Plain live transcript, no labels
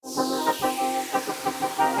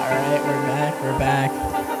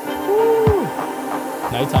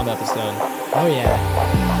nighttime episode. Oh, yeah.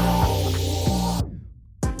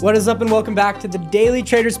 What is up, and welcome back to the Daily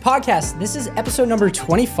Traders Podcast. This is episode number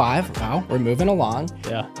 25. Wow, we're moving along.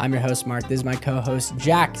 Yeah. I'm your host, Mark. This is my co-host,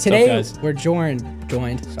 Jack. Today, we're joined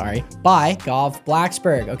by Golf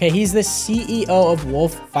Blaxberg. Okay, he's the CEO of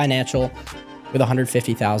Wolf Financial with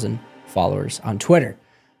 150,000 followers on Twitter.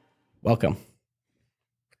 Welcome.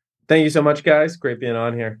 Thank you so much, guys. Great being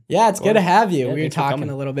on here. Yeah, it's good to have you. Yeah, we were thanks for talking coming.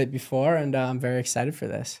 a little bit before, and I'm very excited for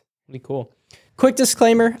this. Pretty cool. Quick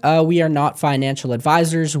disclaimer, we are not financial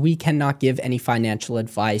advisors. We cannot give any financial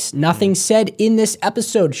advice. Nothing said in this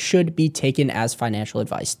episode should be taken as financial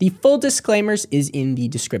advice. The full disclaimers is in the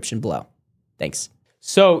description below. Thanks.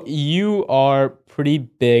 So you are pretty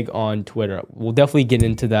big on Twitter. We'll definitely get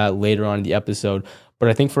into that later on in the episode. But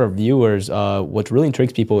I think for our viewers, what really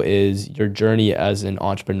intrigues people is your journey as an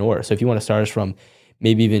entrepreneur. So if you want to start us from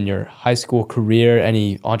maybe even your high school career,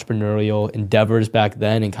 any entrepreneurial endeavors back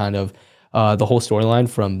then, and kind of the whole storyline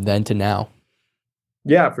from then to now.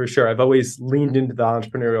 Yeah, for sure. I've always leaned into the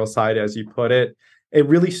entrepreneurial side, as you put it. It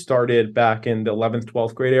really started back in the 11th,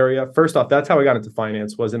 12th grade area. First off, that's how I got into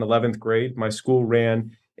finance, was in 11th grade. My school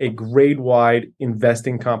ran a grade-wide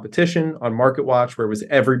investing competition on MarketWatch where it was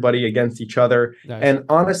everybody against each other. Nice. And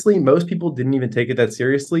honestly, most people didn't even take it that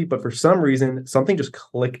seriously. But for some reason, something just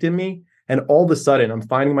clicked in me. And all of a sudden, I'm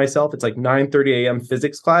finding myself, it's like 9:30 a.m.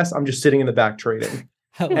 physics class. I'm just sitting in the back trading.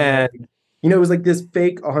 And it was like this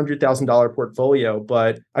fake $100,000 portfolio,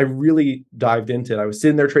 but I really dived into it. I was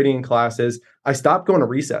sitting there trading in classes. I stopped going to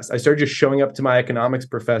recess. I started just showing up to my economics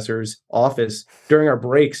professor's office during our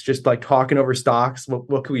breaks, just like talking over stocks.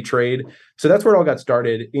 What could we trade? So that's where it all got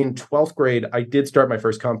started. In 12th grade, I did start my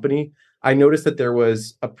first company. I noticed that there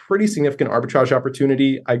was a pretty significant arbitrage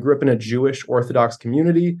opportunity. I grew up in a Jewish Orthodox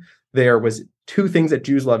community. There was two things that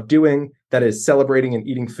Jews love doing, that is celebrating and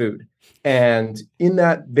eating food. And in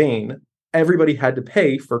that vein, everybody had to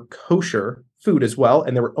pay for kosher food as well.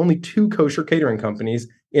 And there were only two kosher catering companies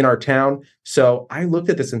in our town. So I looked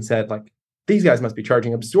at this and said, like, these guys must be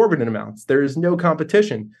charging exorbitant amounts. There is no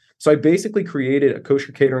competition. So I basically created a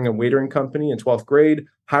kosher catering and waitering company in 12th grade,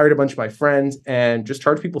 hired a bunch of my friends, and just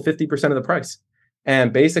charged people 50% of the price.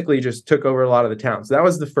 And basically just took over a lot of the town. So that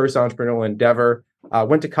was the first entrepreneurial endeavor.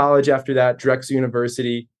 Went to college after that, Drexel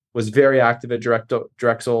University. Was very active at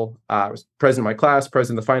Drexel. I was president of my class,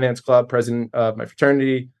 president of the finance club, president of my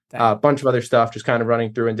fraternity, a bunch of other stuff, just kind of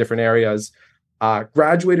running through in different areas.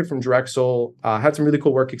 Graduated from Drexel, had some really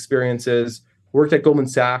cool work experiences, worked at Goldman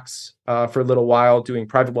Sachs for a little while doing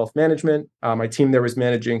private wealth management. My team there was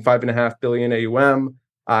managing $5.5 billion AUM.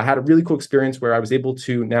 I had a really cool experience where I was able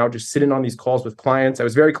to now just sit in on these calls with clients. I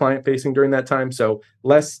was very client facing during that time. So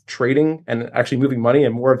less trading and actually moving money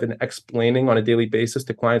and more of an explaining on a daily basis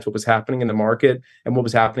to clients what was happening in the market and what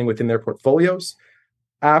was happening within their portfolios.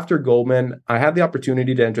 After Goldman, I had the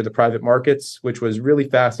opportunity to enter the private markets, which was really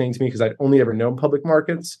fascinating to me because I'd only ever known public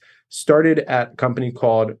markets. Started at a company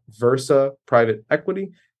called Versa Private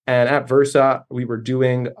Equity. And at Versa, we were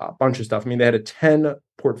doing a bunch of stuff. I mean, they had a 10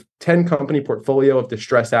 company portfolio of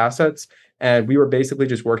distressed assets. And we were basically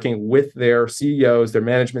just working with their CEOs, their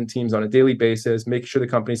management teams on a daily basis, making sure the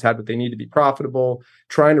companies had what they need to be profitable,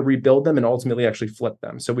 trying to rebuild them and ultimately actually flip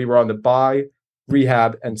them. So we were on the buy,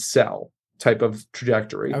 rehab, and sell type of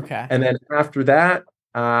trajectory. Okay. And then after that,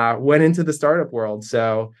 went into the startup world.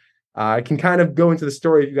 So I can kind of go into the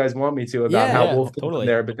story if you guys want me to about how Wolf came from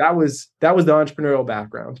there. But that was the entrepreneurial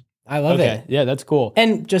background. I love it. Yeah, that's cool.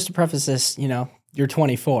 And just to preface this, you're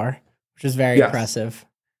 24, which is very impressive.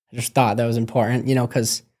 I just thought that was important,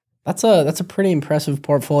 because that's a pretty impressive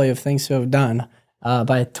portfolio of things to have done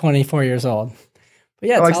by 24 years old. But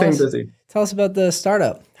yeah, I like staying busy. Tell us about the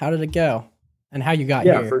startup. How did it go and how you got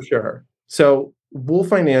here? Yeah, for sure. So Wolf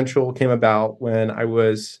Financial came about when I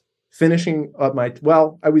was finishing up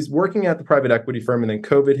I was working at the private equity firm and then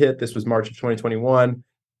COVID hit. This was March of 2021.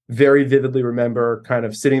 Very vividly remember kind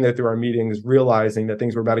of sitting there through our meetings, realizing that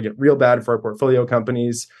things were about to get real bad for our portfolio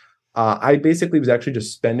companies. I basically was actually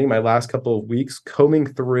just spending my last couple of weeks combing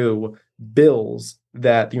through bills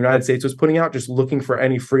that the United States was putting out, just looking for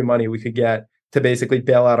any free money we could get to basically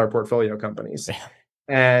bail out our portfolio companies.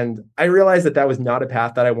 And I realized that was not a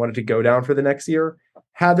path that I wanted to go down for the next year.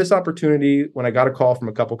 Had this opportunity when I got a call from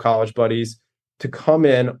a couple college buddies to come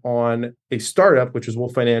in on a startup, which was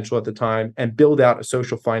Wolf Financial at the time, and build out a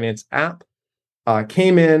social finance app.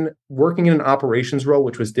 Came in working in an operations role,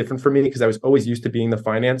 which was different for me because I was always used to being the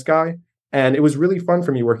finance guy. And it was really fun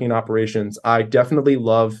for me working in operations. I definitely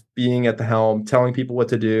love being at the helm, telling people what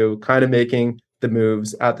to do, kind of making the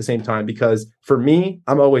moves at the same time, because for me,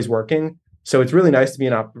 I'm always working. So it's really nice to be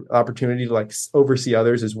an opportunity to like oversee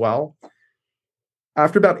others as well.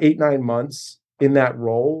 after about 8, 9 months in that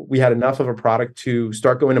role, we had enough of a product to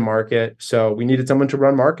start going to market. So we needed someone to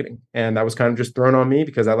run marketing. And that was kind of just thrown on me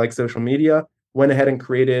because I like social media. Went ahead and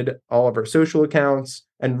created all of our social accounts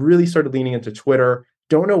and really started leaning into Twitter.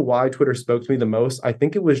 Don't know why Twitter spoke to me the most. I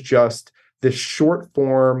think it was just this short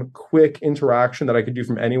form, quick interaction that I could do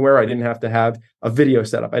from anywhere. I didn't have to have a video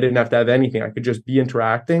setup. I didn't have to have anything. I could just be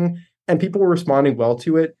interacting and people were responding well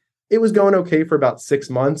to it. It was going okay for about 6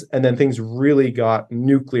 months. And then things really got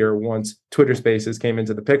nuclear once Twitter Spaces came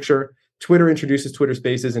into the picture. Twitter introduces Twitter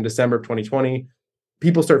Spaces in December of 2020.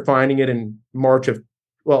 People start finding it in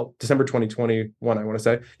December 2021, I want to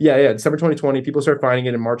say. Yeah, December 2020. People start finding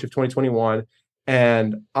it in March of 2021.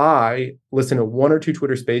 And I listen to 1 or 2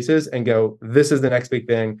 Twitter Spaces and go, this is the next big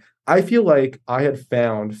thing. I feel like I had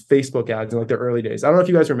found Facebook ads in like the early days. I don't know if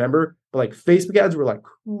you guys remember, but like Facebook ads were like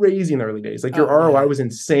crazy in the early days. Like your ROI was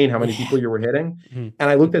insane how many people you were hitting. Mm-hmm. And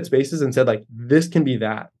I looked at Spaces and said like, this can be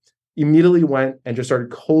that. Immediately went and just started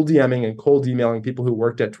cold DMing and cold emailing people who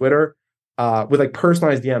worked at Twitter with like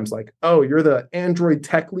personalized DMs like, oh, you're the Android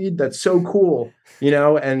tech lead. That's so cool,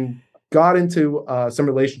 and got into some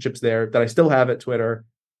relationships there that I still have at Twitter,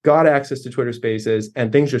 got access to Twitter Spaces,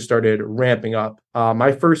 and things just started ramping up.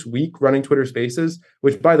 My first week running Twitter Spaces,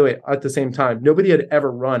 which, by the way, at the same time, nobody had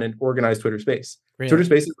ever run an organized Twitter Space. Really? Twitter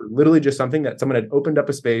Spaces were literally just something that someone had opened up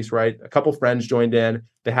a space, right? A couple friends joined in.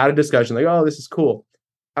 They had a discussion like, oh, this is cool.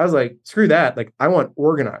 I was like, screw that. Like, I want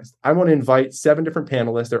organized. I want to invite 7 different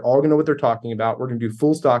panelists. They're all going to know what they're talking about. We're going to do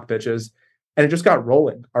full stock pitches. And it just got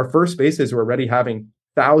rolling. Our first Spaces were already having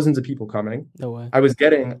thousands of people coming. No way. I was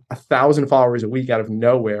getting 1,000 followers a week out of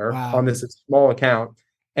nowhere on this small account.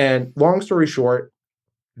 And long story short,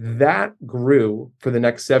 that grew for the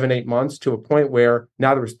next 7, 8 months to a point where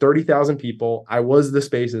now there was 30,000 people. I was the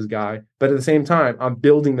Spaces guy, but at the same time, I'm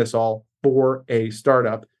building this all for a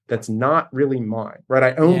startup that's not really mine, right?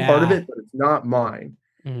 I own part of it, but it's not mine.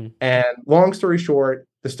 Mm-hmm. And long story short,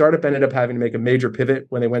 the startup ended up having to make a major pivot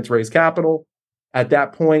when they went to raise capital. At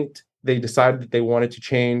that point, they decided that they wanted to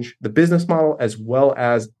change the business model as well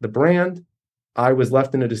as the brand. I was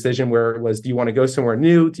left in a decision where it was, do you want to go somewhere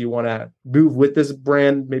new? Do you want to move with this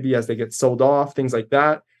brand, maybe as they get sold off, things like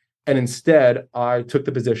that? And instead, I took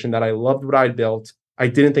the position that I loved what I'd built. I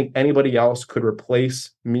didn't think anybody else could replace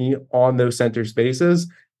me on those center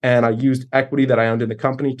spaces. And I used equity that I owned in the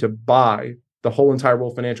company to buy the whole entire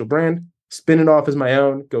Wolf Financial brand, spin it off as my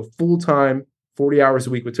own, go full-time, 40 hours a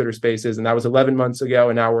week with Twitter Spaces. And that was 11 months ago.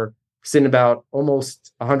 And now we're sitting about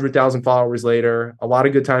almost 100,000 followers later, a lot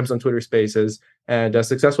of good times on Twitter Spaces, and a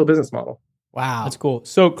successful business model. Wow. That's cool.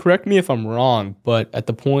 So correct me if I'm wrong, but at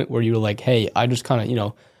the point where you were like, hey, I just kind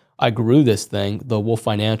of, I grew this thing, the Wolf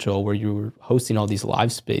Financial, where you were hosting all these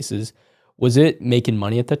live spaces, was it making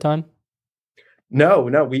money at that time? No,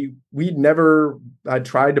 we never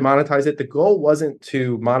tried to monetize it. The goal wasn't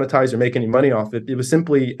to monetize or make any money off it. It was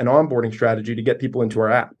simply an onboarding strategy to get people into our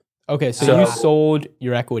app. Okay, so you sold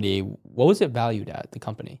your equity. What was it valued at, the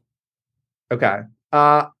company? Okay.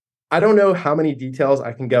 I don't know how many details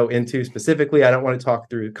I can go into specifically. I don't want to talk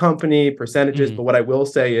through the company percentages, but what I will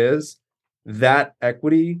say is that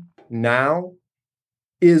equity now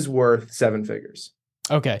is worth 7 figures.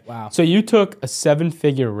 Okay. Wow. So you took a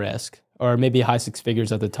 7-figure risk, or maybe high 6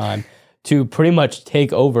 figures at the time, to pretty much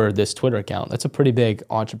take over this Twitter account. That's a pretty big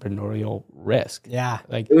entrepreneurial risk. Yeah.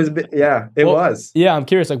 Like it was a bit, it was. Yeah, I'm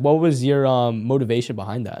curious, like what was your motivation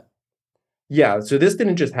behind that? Yeah, so this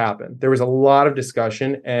didn't just happen. There was a lot of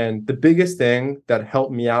discussion, and the biggest thing that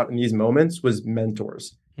helped me out in these moments was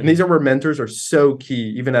mentors. And these are where mentors are so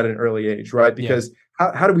key, even at an early age, right? Because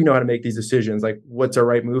how do we know how to make these decisions? Like, what's a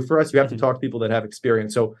right move for us? You have to talk to people that have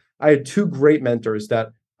experience. So I had 2 great mentors that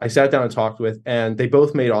I sat down and talked with, and they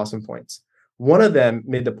both made awesome points. One of them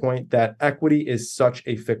made the point that equity is such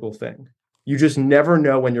a fickle thing. You just never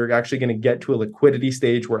know when you're actually going to get to a liquidity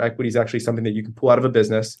stage where equity is actually something that you can pull out of a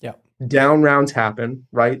business. Yeah. Down rounds happen,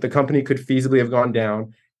 right? The company could feasibly have gone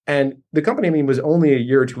down. And the company, was only a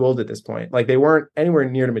year or 2 old at this point. Like they weren't anywhere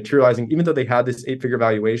near to materializing, even though they had this 8-figure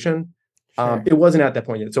valuation. Sure. It wasn't at that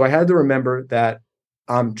point yet. So I had to remember that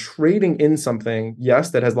I'm trading in something, yes,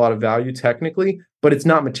 that has a lot of value technically, but it's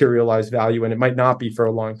not materialized value and it might not be for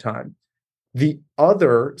a long time. The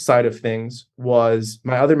other side of things was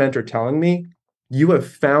my other mentor telling me, you have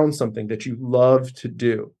found something that you love to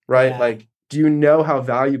do, right? Yeah. Like, do you know how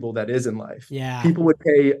valuable that is in life? Yeah. People would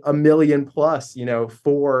pay $1 million plus,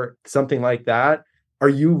 for something like that. Are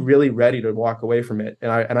you really ready to walk away from it?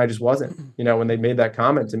 And I just wasn't, when they made that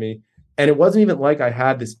comment to me. And it wasn't even like I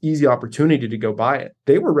had this easy opportunity to go buy it.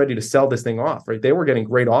 They were ready to sell this thing off, right? They were getting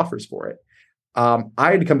great offers for it. I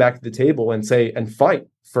had to come back to the table and say and fight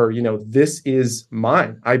for, this is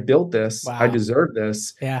mine. I built this. Wow. I deserve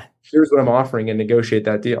this. Yeah. Here's what I'm offering, and negotiate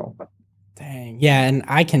that deal. Dang. Yeah. And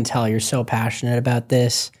I can tell you're so passionate about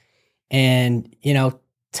this. And,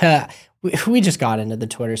 we just got into the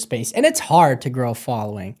Twitter space, and it's hard to grow a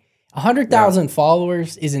following. 100,000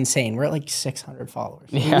 followers is insane. We're at like 600 followers.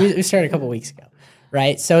 Yeah. We started a couple weeks ago,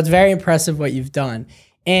 right? So it's very impressive what you've done.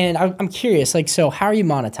 And I'm curious, so how are you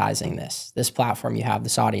monetizing this platform you have,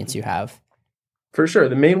 this audience you have? For sure.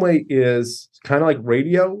 The main way is kind of like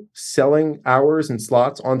radio, selling hours and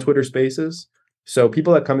slots on Twitter Spaces. So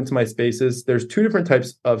people that come into my spaces, there's two different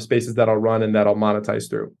types of spaces that I'll run and that I'll monetize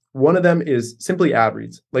through. One of them is simply ad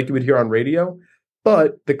reads, like you would hear on radio,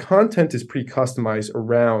 but the content is pre-customized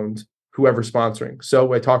around whoever's sponsoring.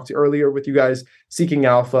 So I talked earlier with you guys, Seeking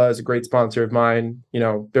Alpha is a great sponsor of mine.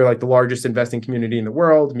 They're like the largest investing community in the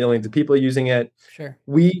world, millions of people using it. Sure.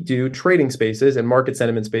 We do trading spaces and market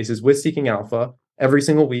sentiment spaces with Seeking Alpha every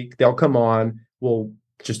single week. They'll come on. We'll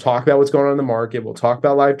just talk about what's going on in the market. We'll talk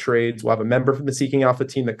about live trades. We'll have a member from the Seeking Alpha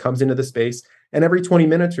team that comes into the space. And every 20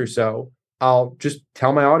 minutes or so, I'll just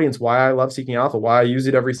tell my audience why I love Seeking Alpha, why I use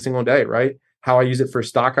it every single day, right? How I use it for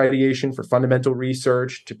stock ideation, for fundamental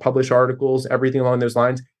research, to publish articles, everything along those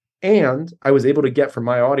lines. And I was able to get from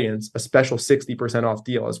my audience a special 60% off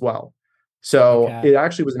deal as well. So It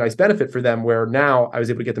actually was a nice benefit for them, where now I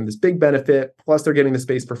was able to get them this big benefit, plus they're getting the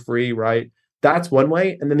space for free, right? That's one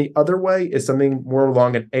way. And then the other way is something more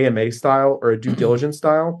along an AMA style or a due diligence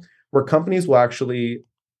style, where companies will actually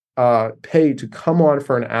pay to come on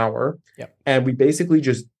for an hour. Yep. And we basically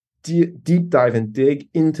just deep dive and dig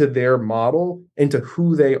into their model, into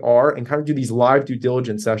who they are, and kind of do these live due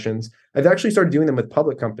diligence sessions. I've actually started doing them with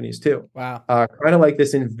public companies too. Wow. Kind of like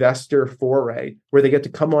this investor foray, where they get to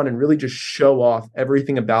come on and really just show off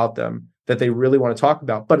everything about them that they really want to talk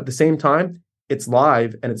about. But at the same time, it's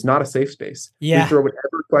live and it's not a safe space. Yeah. We throw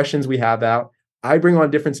whatever questions we have out. I bring on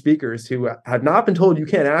different speakers who have not been told you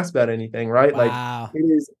can't ask about anything, right? Wow. Like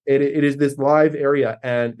it is this live area,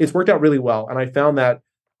 and it's worked out really well. And I found that,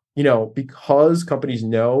 because companies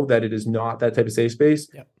know that it is not that type of safe space,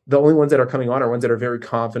 the only ones that are coming on are ones that are very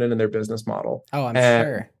confident in their business model. Oh, I'm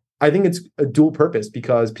sure. I think it's a dual purpose,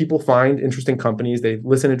 because people find interesting companies, they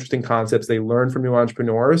listen to interesting concepts, they learn from new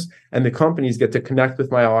entrepreneurs, and the companies get to connect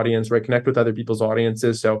with my audience, right? Connect with other people's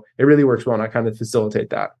audiences. So it really works well, and I kind of facilitate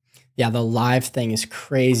that. Yeah, the live thing is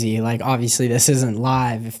crazy. Like, obviously this isn't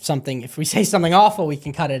live. If we say something awful, we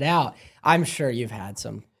can cut it out. I'm sure you've had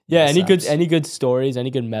some. Yeah, any good stories,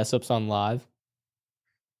 any good mess ups on live?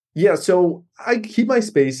 Yeah, so I keep my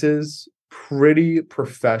spaces pretty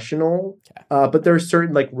professional, but there are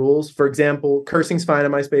certain rules. For example, cursing's fine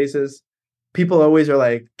in my spaces. People always are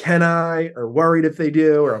like, can I, or worried if they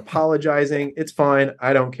do, or apologizing. It's fine.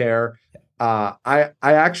 I don't care. I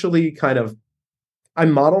actually I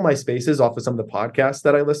model my spaces off of some of the podcasts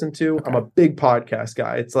that I listen to. Okay. I'm a big podcast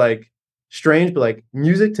guy. It's strange, but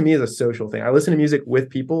music to me is a social thing. I listen to music with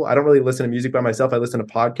people. I don't really listen to music by myself. I listen to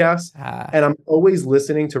podcasts, and I'm always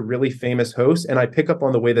listening to really famous hosts, and I pick up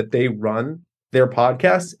on the way that they run their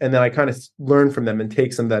podcasts, and then I kind of learn from them and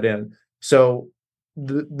take some of that in. So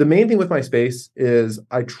the main thing with my space is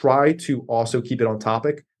I try to also keep it on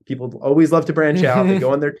topic. People always love to branch out. They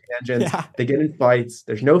go on their tangents. Yeah. They get in fights.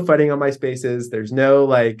 There's no fighting on my spaces. There's no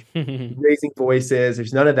raising voices.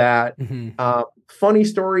 There's none of that. Mm-hmm. Funny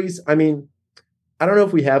stories. I mean, I don't know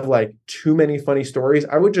if we have too many funny stories.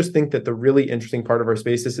 I would just think that the really interesting part of our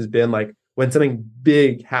spaces has been when something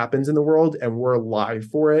big happens in the world and we're live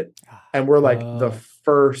for it, and we're the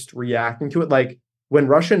first reacting to it. When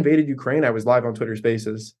Russia invaded Ukraine, I was live on Twitter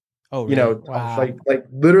Spaces. Oh, really? Wow.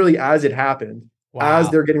 Literally as it happened. Wow. As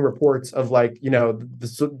they're getting reports of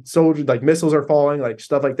the soldiers, missiles are falling,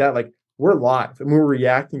 stuff like that, we're live and we're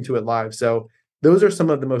reacting to it live. So those are some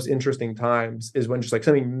of the most interesting times, is when just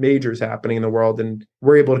something major is happening in the world and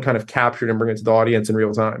we're able to kind of capture it and bring it to the audience in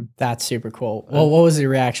real time. That's super cool. Well, what was the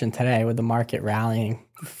reaction today with the market rallying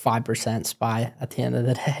 5% SPY at the end of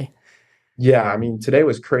the day? Yeah, I mean, today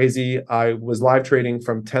was crazy. I was live trading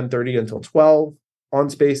from 10:30 until 12. On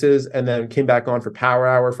Spaces, and then came back on for Power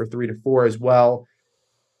Hour for 3 to 4 as well.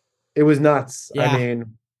 It was nuts. Yeah. I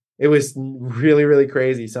mean, it was really, really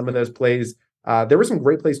crazy. Some of those plays, there were some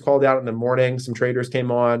great plays called out in the morning. Some traders came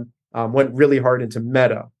on, went really hard into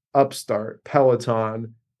Meta, Upstart,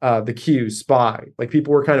 Peloton, the Q, SPY.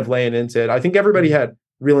 People were kind of laying into it. I think everybody had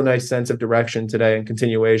really nice sense of direction today and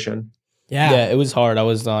continuation. Yeah, it was hard. I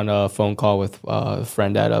was on a phone call with a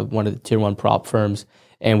friend at one of the tier 1 prop firms,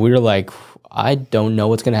 and we were like, I don't know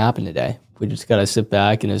what's going to happen today. We just got to sit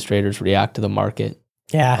back and as traders react to the market.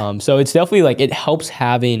 Yeah. So it's definitely it helps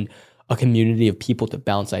having a community of people to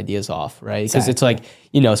bounce ideas off, right? Because it's like,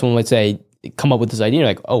 someone might say, come up with this idea, you're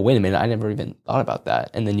like, oh, wait a minute, I never even thought about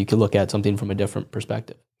that. And then you could look at something from a different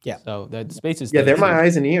perspective. Yeah. So the space is... Yeah, they're my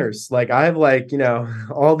eyes and ears. Like I have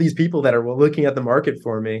all these people that are looking at the market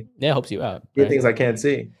for me. Yeah, it helps you out. Right? Things I can't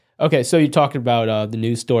see. Okay, so you talked about the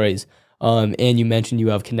news stories, and you mentioned you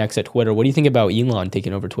have connects at Twitter. What do you think about Elon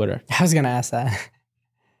taking over Twitter? I was going to ask that.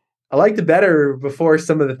 I liked it better before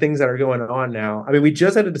some of the things that are going on now. I mean, we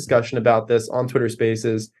just had a discussion about this on Twitter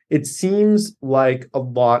Spaces. It seems like a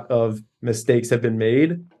lot of mistakes have been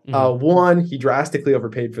made. One, he drastically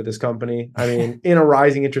overpaid for this company. I mean, in a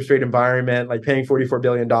rising interest rate environment, like paying $44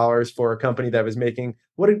 billion for a company that was making,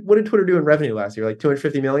 what did Twitter do in revenue last year? Like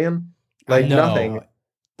 250 million? Like nothing.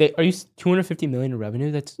 Are you 250 million in revenue?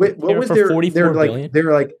 That's what was for their 44 billion?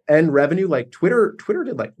 Their like end revenue. Like Twitter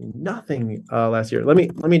did like nothing last year. Let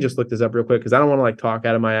me just look this up real quick because I don't want to like talk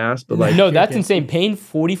out of my ass. But like, no, that's insane. Paying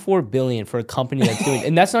 44 billion for a company that's doing,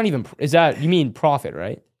 and that's not even. Is that you mean profit,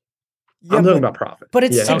 right? Yeah, I'm talking about profit. But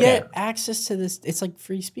it's to get access to this. It's like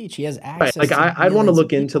free speech. He has access. Right. Like I'd want to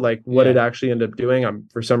look into like what it actually ended up doing. I'm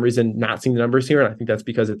for some reason not seeing the numbers here, and I think that's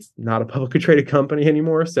because it's not a publicly traded company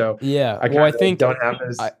anymore. So I think don't have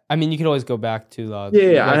this. I mean, you could always go back to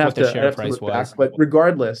I have to share price was. Back, but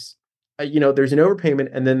regardless, there's an overpayment,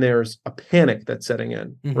 and then there's a panic that's setting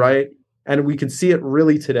in, right? And we can see it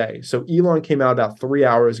really today. So Elon came out about 3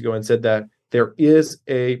 hours ago and said that there is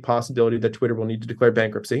a possibility that Twitter will need to declare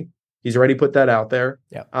bankruptcy. He's already put that out there.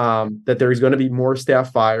 That there's going to be more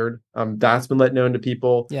staff fired. That's been let known to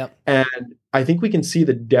people. And I think we can see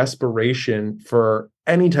the desperation for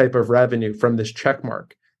any type of revenue from this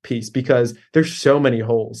checkmark piece because there's so many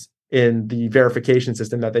holes in the verification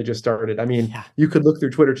system that they just started. I mean, you could look through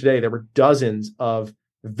Twitter today. There were dozens of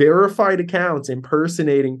verified accounts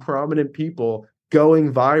impersonating prominent people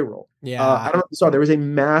going viral. I don't know if you saw, there was a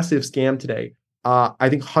massive scam today. I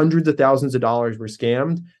think hundreds of thousands of dollars were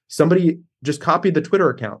scammed. Somebody just copied the Twitter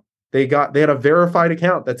account. They had a verified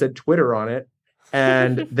account that said Twitter on it.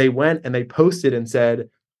 And they went and they posted and said,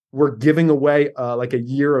 we're giving away like a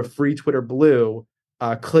year of free Twitter Blue.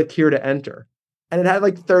 Click here to enter. And it had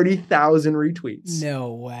like 30,000 retweets.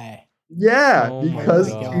 No way. Yeah, because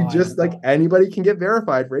you just like anybody can get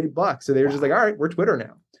verified for $8. So they were just like, all right, we're Twitter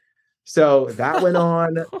now. So that went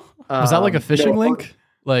on. Was that like a phishing link?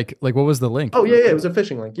 Like what was the link? Oh yeah, it was a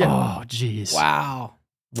phishing link. Yeah. Oh jeez. Wow.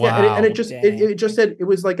 Yeah, and it just said it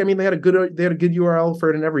was like, I mean, they had a good URL for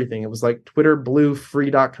it and everything. It was like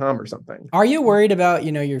twitterbluefree.com or something. Are you worried about,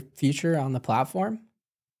 your future on the platform?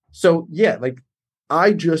 So yeah, like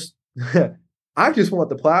I just want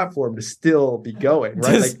the platform to still be going,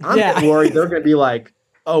 right? Like I'm worried they're going to be like,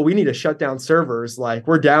 oh, we need to shut down servers. Like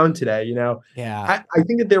we're down today, Yeah. I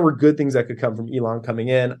think that there were good things that could come from Elon coming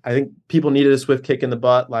in. I think people needed a swift kick in the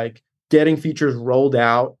butt, like getting features rolled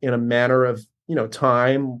out in a manner of,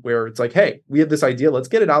 time where it's like, hey, we have this idea. Let's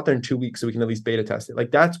get it out there in 2 weeks so we can at least beta test it. Like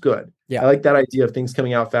that's good. Yeah. I like that idea of things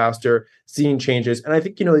coming out faster, seeing changes. And I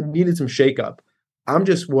think, it needed some shakeup. I'm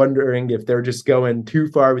just wondering if they're just going too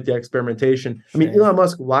far with the experimentation. I mean, Elon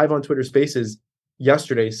Musk live on Twitter Spaces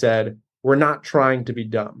yesterday said, we're not trying to be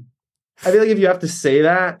dumb. I feel like if you have to say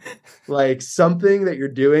that, like something that you're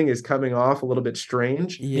doing is coming off a little bit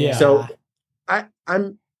strange. Yeah. So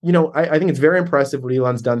I'm I think it's very impressive what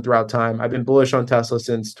Elon's done throughout time. I've been bullish on Tesla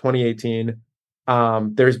since 2018.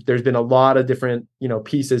 There's been a lot of different,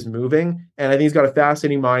 pieces moving, and I think he's got a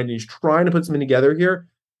fascinating mind and he's trying to put something together here.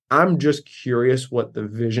 I'm just curious what the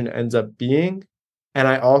vision ends up being. And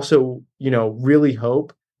I also, really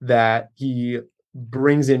hope that he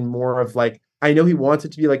brings in more of like, I know he wants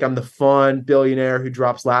it to be like, I'm the fun billionaire who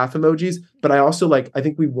drops laugh emojis, but I also I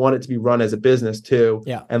think we want it to be run as a business too.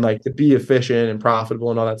 Yeah. And like to be efficient and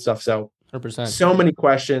profitable and all that stuff. So 100%. So many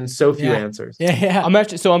questions, so few answers. Yeah.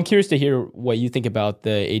 I'm curious to hear what you think about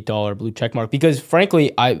the $8 blue check mark, because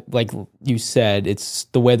frankly, I like you said, it's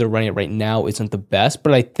the way they're running it right now isn't the best,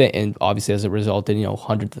 but I think, and obviously as a result in,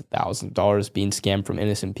 hundreds of thousands of dollars being scammed from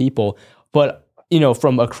innocent people. But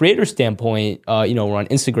from a creator standpoint, we're on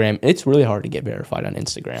Instagram. It's really hard to get verified on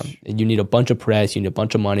Instagram. You need a bunch of press, you need a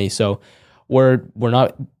bunch of money. So we're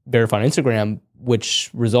not verified on Instagram, which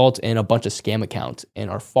results in a bunch of scam accounts and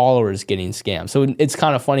our followers getting scammed. So it's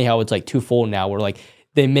kind of funny how it's like twofold now, where like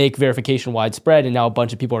they make verification widespread and now a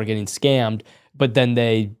bunch of people are getting scammed, but then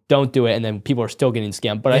they don't do it and then people are still getting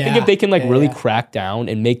scammed. But I think if they can really crack down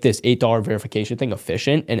and make this $8 verification thing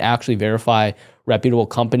efficient and actually verify reputable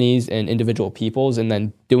companies and individual peoples, and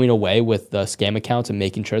then doing away with the scam accounts and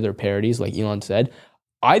making sure they're parodies, like Elon said,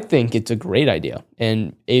 I think it's a great idea.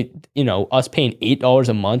 And us paying $8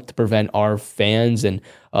 a month to prevent our fans and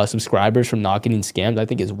subscribers from not getting scammed, I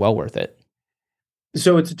think is well worth it.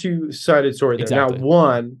 So it's a two-sided story there. Exactly. Now,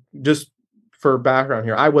 one, just for background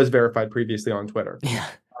here, I was verified previously on Twitter. Yeah.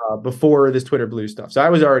 Before this Twitter Blue stuff. So I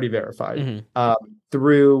was already verified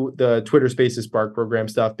through the Twitter Spaces Spark program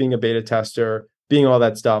stuff, being a beta tester, being all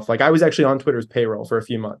that stuff. Like I was actually on Twitter's payroll for a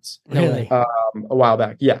few months. Really? A while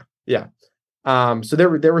back. Yeah. So there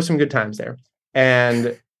were some good times there.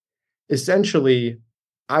 And essentially,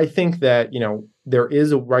 I think that, there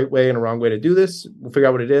is a right way and a wrong way to do this. We'll figure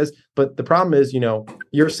out what it is. But the problem is,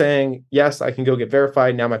 you're saying, yes, I can go get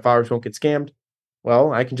verified. Now my followers won't get scammed.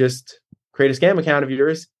 Well, I can just create a scam account of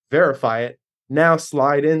yours, verify it, now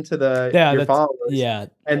slide into your followers. Yeah.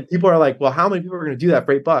 And people are like, well, how many people are going to do that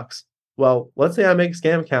for $8? Well, let's say I make a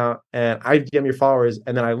scam account and I DM your followers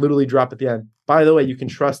and then I literally drop at the end, by the way, you can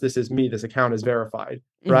trust this is me. This account is verified,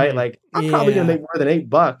 right? Like I'm probably going to make more than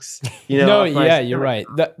 $8, No, yeah, you're right.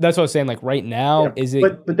 That's what I was saying. Like right now, is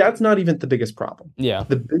it? But that's not even the biggest problem. Yeah.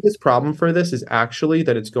 The biggest problem for this is actually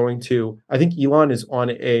that it's going to, I think Elon is on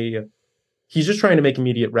he's just trying to make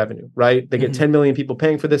immediate revenue, right? They get 10 million people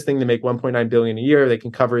paying for this thing. They make 1.9 billion a year. They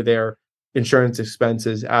can cover their insurance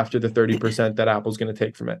expenses after the 30% that Apple's going to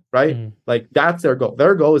take from it, right? Like that's their goal.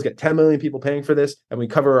 Their goal is get 10 million people paying for this, and we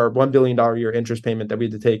cover our $1 billion a year interest payment that we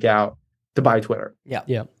had to take out to buy Twitter.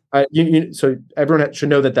 Yeah. So everyone should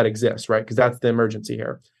know that exists, right? Because that's the emergency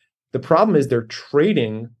here. The problem is they're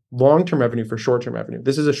trading long-term revenue for short-term revenue.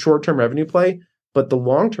 This is a short-term revenue play, but the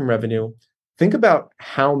long-term revenue, think about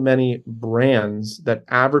how many brands that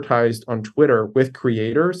advertised on Twitter with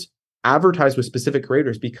creators advertised with specific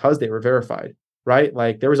creators because they were verified, right?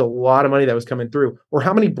 Like there was a lot of money that was coming through. Or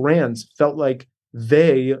how many brands felt like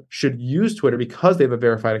they should use Twitter because they have a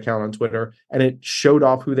verified account on Twitter and it showed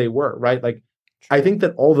off who they were, right? Like I think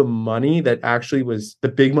that all the money that actually was the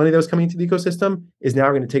big money that was coming into the ecosystem is now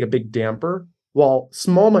going to take a big damper while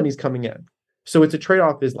small money's coming in. So it's a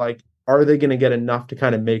trade-off is like, are they going to get enough to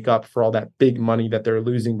kind of make up for all that big money that they're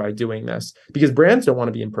losing by doing this? Because brands don't want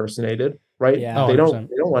to be impersonated, right? Yeah. They don't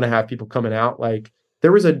want to have people coming out like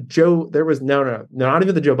not even the Joe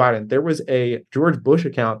Biden. There was a George Bush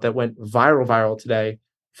account that went viral today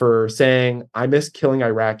for saying, I miss killing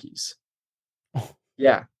Iraqis.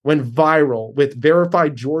 Yeah. Went viral with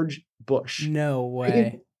verified George Bush. No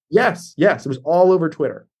way. Yes. It was all over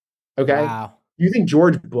Twitter. Okay. Wow. You think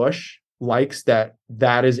George Bush likes that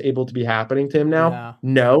is able to be happening to him now?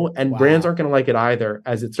 No. And brands aren't going to like it either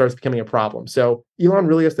as it starts becoming a problem. So Elon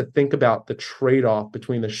really has to think about the trade-off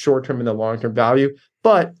between the short-term and the long-term value,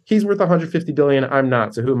 but he's worth 150 billion. I'm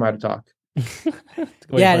not. So who am I to talk?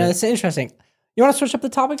 Yeah, no, that's interesting. You want to switch up the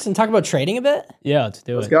topics and talk about trading a bit? Yeah, let's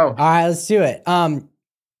do it. Let's go. All right, let's do it.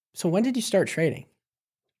 So when did you start trading?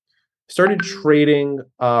 Started trading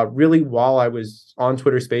really while I was on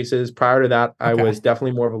Twitter Spaces. Prior to that, I was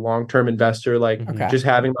definitely more of a long-term investor, like just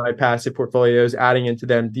having my passive portfolios, adding into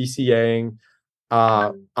them, DCAing.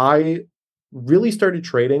 I really started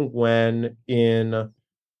trading when in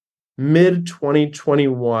mid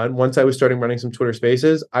 2021, once I was starting running some Twitter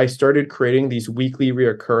Spaces, I started creating these weekly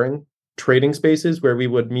reoccurring trading spaces where we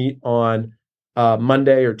would meet on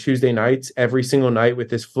Monday or Tuesday nights every single night with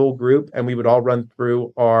this full group, and we would all run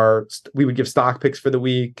through we would give stock picks for the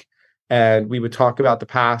week, and we would talk about the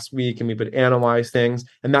past week, and we would analyze things.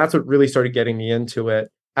 And that's what really started getting me into it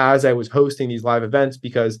as I was hosting these live events,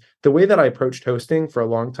 because the way that I approached hosting for a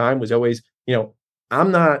long time was always,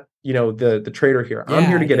 I'm not, the trader here. I'm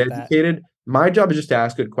here to get educated. My job is just to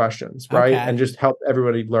ask good questions, right? And just help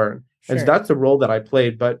everybody learn. Sure. And so that's the role that I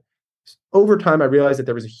played. But over time, I realized that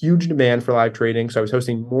there was a huge demand for live trading. So I was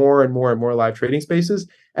hosting more and more and more live trading spaces.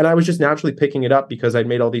 And I was just naturally picking it up because I'd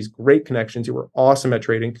made all these great connections who were awesome at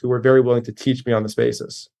trading, who were very willing to teach me on the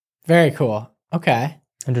spaces. Very cool. Okay.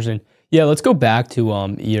 Interesting. Yeah, let's go back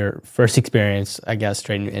to your first experience, I guess,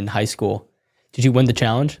 trading in high school. Did you win the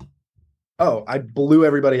challenge? Oh, I blew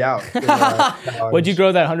everybody out. What'd you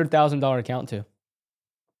grow that $100,000 account to?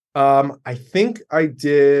 I think I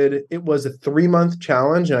did, it was a 3-month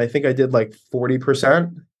challenge, and I think I did like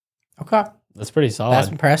 40%. Okay. That's pretty solid. That's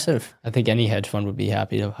impressive. I think any hedge fund would be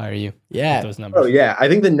happy to hire you. Yeah. With those numbers. Oh yeah. I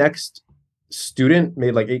think the next student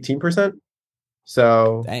made like 18%.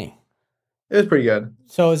 So dang. It was pretty good.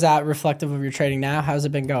 So is that reflective of your trading now? How's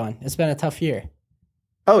it been going? It's been a tough year.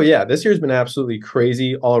 Oh yeah. This year's been absolutely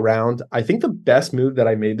crazy all around. I think the best move that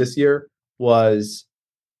I made this year was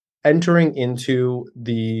entering into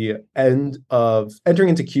QT.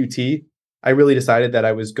 I really decided that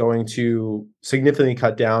I was going to significantly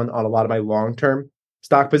cut down on a lot of my long-term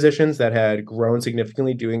stock positions that had grown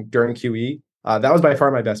significantly during QE. That was by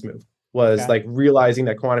far my best move, was like realizing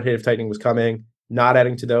that quantitative tightening was coming, not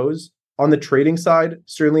adding to those. On the trading side,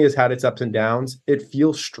 certainly has had its ups and downs. It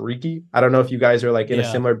feels streaky. I don't know if you guys are like in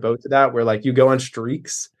a similar boat to that, where like you go on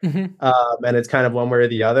streaks and it's kind of one way or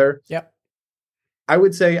the other. Yep. I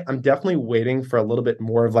would say I'm definitely waiting for a little bit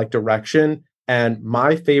more of like direction. And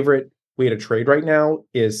my favorite way to trade right now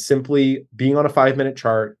is simply being on a 5-minute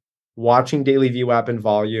chart, watching daily VWAP and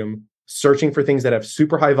volume, searching for things that have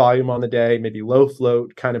super high volume on the day, maybe low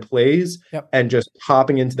float kind of plays, and just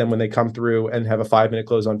hopping into them when they come through and have a 5-minute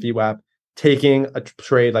close on VWAP. Taking a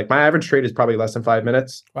trade, like my average trade is probably less than 5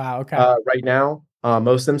 minutes. Wow. Okay. Right now,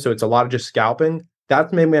 most of them. So it's a lot of just scalping.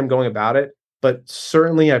 That's mainly I'm going about it. But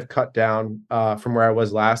certainly I've cut down from where I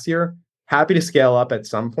was last year. Happy to scale up at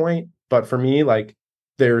some point. But for me, like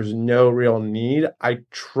there's no real need. I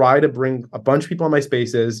try to bring a bunch of people on my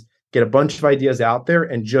spaces, get a bunch of ideas out there,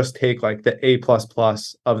 and just take like the A++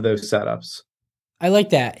 of those setups. I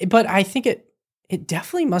like that. But I think it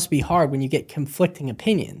definitely must be hard when you get conflicting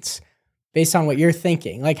opinions based on what you're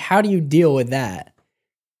thinking. Like, how do you deal with that?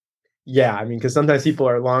 Yeah, I mean, because sometimes people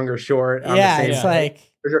are long or short. It's like,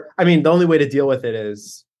 I mean, the only way to deal with it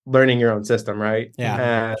is learning your own system, right?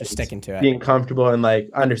 Yeah, and just sticking to it, being comfortable and like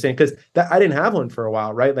understand. Because I didn't have one for a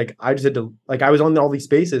while, right? Like I just had to, like I was on all these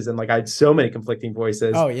spaces and like I had so many conflicting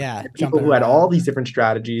voices. Oh yeah, people who had all these different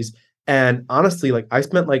strategies. And honestly, like I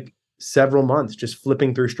spent like several months just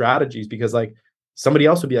flipping through strategies because like somebody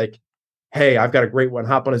else would be like, hey, I've got a great one.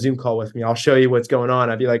 Hop on a Zoom call with me. I'll show you what's going on.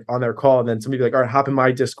 I'd be like on their call. And then somebody would be like, all right, hop in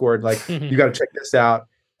my Discord. Like, you got to check this out.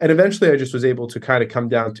 And eventually I just was able to kind of come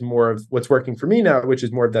down to more of what's working for me now, which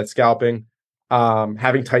is more of that scalping,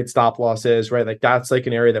 having tight stop losses, right? Like that's like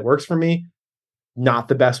an area that works for me. Not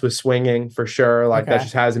the best with swinging for sure. Like that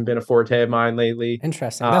just hasn't been a forte of mine lately.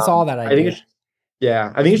 Interesting. That's all that I do. I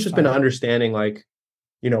think it's just been understanding like,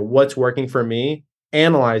 you know, what's working for me.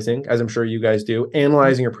 Analyzing, as I'm sure you guys do,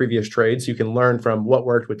 analyzing your previous trades so you can learn from what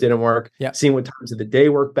worked, what didn't work, seeing what times of the day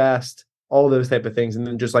work best, all those type of things. And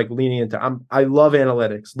then just like leaning into, I love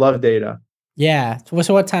analytics, love data. Yeah.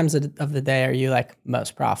 So what times of the day are you like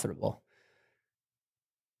most profitable?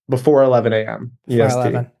 Before 11 a.m. Before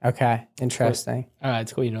 11. Okay. Interesting. All right.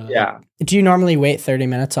 It's cool. You know that. Yeah. Do you normally wait 30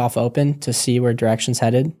 minutes off open to see where direction's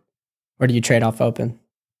headed? Or do you trade off open?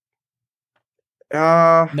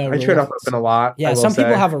 I trade off open a lot. Yeah, some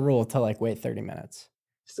people have a rule to like wait 30 minutes.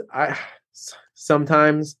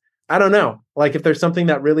 Sometimes I don't know. Like if there's something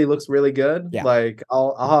that really looks really good, like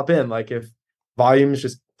I'll hop in. Like if volume's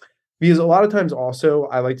just because a lot of times also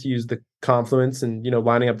I like to use the confluence and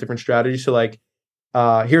lining up different strategies. So like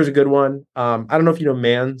here's a good one. I don't know if you know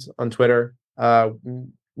Mans on Twitter. Not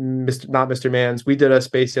Mr. Mans. We did a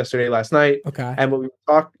space last night. Okay. And what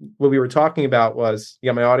we were talking about was, you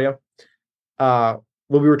got my audio?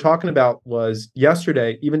 What we were talking about was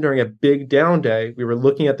yesterday, even during a big down day, we were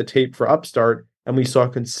looking at the tape for Upstart and we saw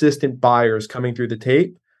consistent buyers coming through the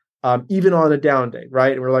tape, even on a down day,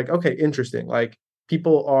 right? And we're like, okay, interesting. Like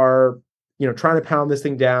people are, trying to pound this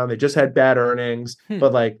thing down. They just had bad earnings,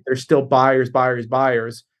 but like there's still buyers.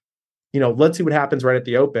 Let's see what happens right at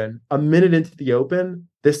the open. A minute into the open,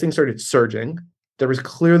 this thing started surging. There was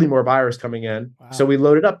clearly more buyers coming in. Wow. So we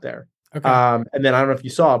loaded up there. Okay. And then I don't know if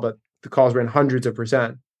you saw, but the calls ran hundreds of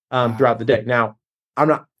percent throughout the day. Now, I'm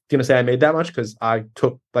not going to say I made that much because I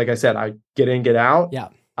took, like I said, I get in, get out. Yeah.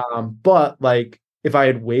 But like if I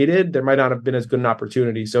had waited, there might not have been as good an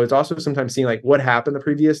opportunity. So it's also sometimes seeing like what happened the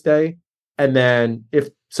previous day. And then if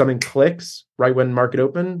something clicks right when market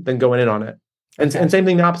open, then going in on it. And same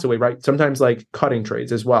thing the opposite way, right? Sometimes like cutting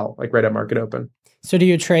trades as well, like right at market open. So do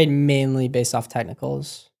you trade mainly based off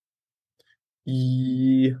technicals?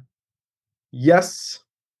 Yes.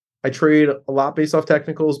 I trade a lot based off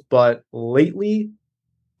technicals, but lately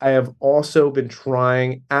I have also been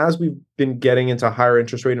trying, as we've been getting into a higher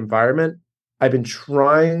interest rate environment, I've been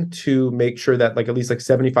trying to make sure that like at least like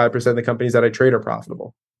 75% of the companies that I trade are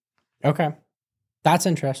profitable. Okay. That's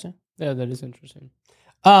interesting. Yeah, that is interesting.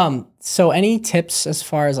 So any tips as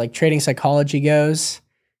far as like trading psychology goes?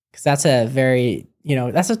 Because that's a very,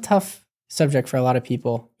 that's a tough subject for a lot of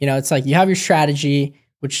people. It's like you have your strategy,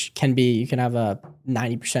 which can be, you can have a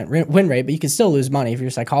 90% win rate, but you can still lose money if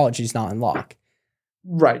your psychology is not in lock.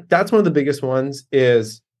 Right. That's one of the biggest ones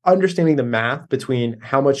is understanding the math between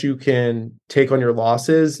how much you can take on your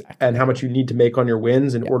losses and how much you need to make on your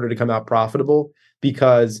wins in order to come out profitable.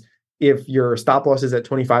 Because if your stop loss is at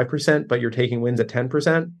 25%, but you're taking wins at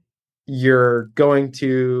 10%, you're going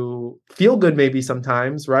to feel good maybe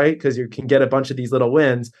sometimes, right? Because you can get a bunch of these little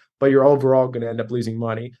wins, but you're overall going to end up losing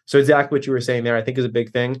money. So exactly what you were saying there, I think is a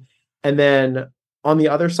big thing. And then on the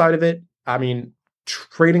other side of it, I mean,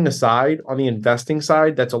 trading aside, on the investing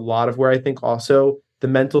side, that's a lot of where I think also the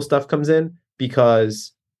mental stuff comes in,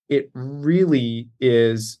 because it really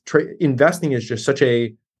is investing is just such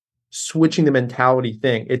a switching the mentality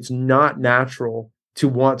thing. It's not natural to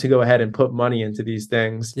want to go ahead and put money into these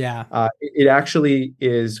things. Yeah. It actually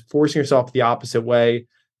is forcing yourself the opposite way.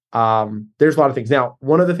 There's a lot of things. Now,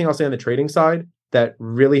 one other thing I'll say on the trading side that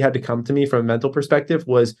really had to come to me from a mental perspective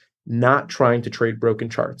was not trying to trade broken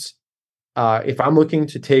charts. If I'm looking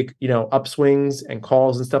to take, upswings and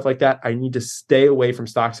calls and stuff like that, I need to stay away from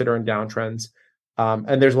stocks that are in downtrends.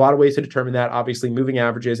 And there's a lot of ways to determine that. Obviously, moving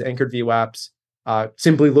averages, anchored VWAPs,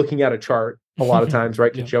 simply looking at a chart a lot of times,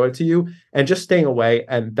 right, can show it to you, and just staying away.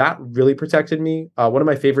 And that really protected me. One of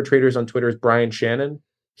my favorite traders on Twitter is Brian Shannon.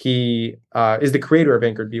 He is the creator of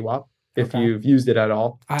anchored VWAP, if you've used it at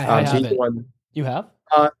all. I haven't. You have?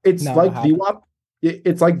 It's like VWAP.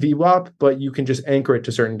 It's like VWAP, but you can just anchor it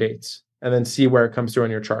to certain dates and then see where it comes through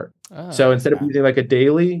on your chart. So instead of using like a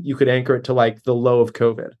daily, you could anchor it to like the low of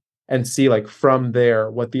COVID and see like from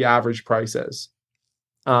there what the average price is.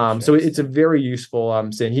 So it's a very useful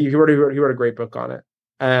thing. He wrote a great book on it.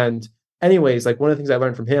 And anyways, like one of the things I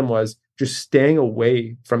learned from him was just staying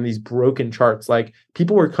away from these broken charts. Like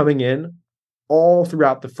people were coming in all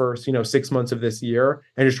throughout the first, 6 months of this year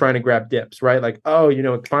and just trying to grab dips, right? Like, oh,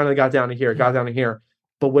 it finally got down to here, got down to here.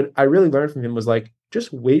 But what I really learned from him was like,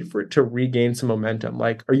 just wait for it to regain some momentum.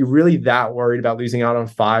 Like, are you really that worried about losing out on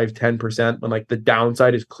 5-10% when like the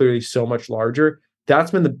downside is clearly so much larger?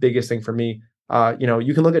 That's been the biggest thing for me.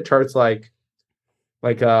 You can look at charts like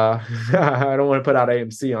I don't want to put out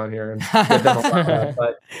AMC on here and get them a lot,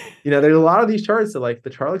 but there's a lot of these charts that like the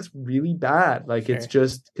chart looks really bad. Like it's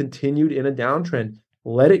just continued in a downtrend.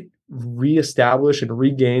 Let it reestablish and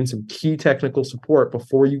regain some key technical support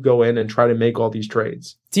before you go in and try to make all these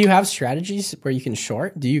trades. Do you have strategies where you can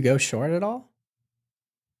short? Do you go short at all?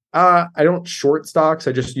 I don't short stocks.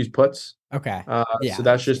 I just use puts. Okay. So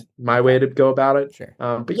that's just my way to go about it. Sure.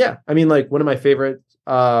 But yeah, I mean, like one of my favorite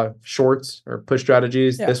shorts or push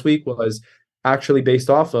strategies this week was actually based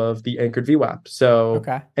off of the anchored VWAP. So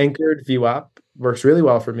anchored VWAP works really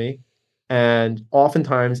well for me. And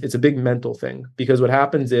oftentimes it's a big mental thing, because what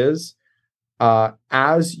happens is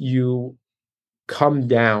as you come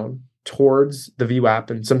down towards the VWAP,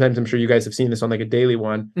 and sometimes I'm sure you guys have seen this on like a daily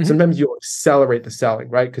one, sometimes you'll accelerate the selling,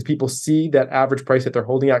 right? Because people see that average price that they're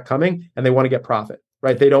holding at coming and they want to get profit,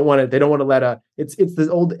 right? They don't want to let it's this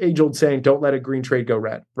age-old saying, don't let a green trade go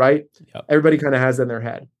red, right? Yep. Everybody kind of has that in their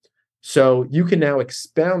head. So you can now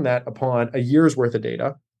expound that upon a year's worth of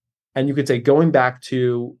data. And you could say, going back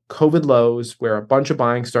to COVID lows where a bunch of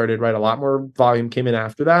buying started, right? A lot more volume came in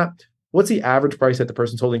after that. What's the average price that the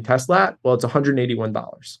person's holding Tesla at? Well, it's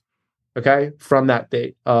 $181. Okay. From that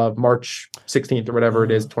date of March 16th or whatever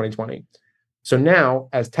it is, 2020. So now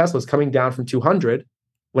as Tesla's coming down from 200,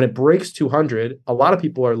 when it breaks 200, a lot of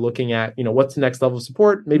people are looking at, what's the next level of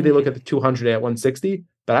support? Maybe they look at the 200 at 160,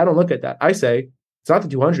 but I don't look at that. I say, it's not the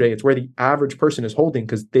 200, it's where the average person is holding,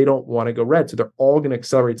 because they don't want to go red. So they're all going to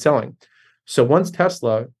accelerate selling. So once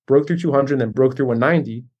Tesla broke through 200 and then broke through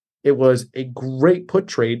 190, it was a great put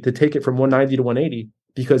trade to take it from 190 to 180,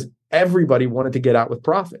 because everybody wanted to get out with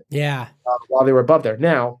profit. Yeah. While they were above there.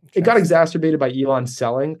 Now, it got exacerbated by Elon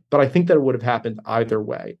selling, but I think that it would have happened either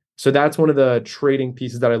way. So that's one of the trading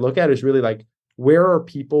pieces that I look at, is really like, where are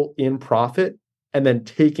people in profit and then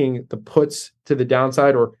taking the puts to the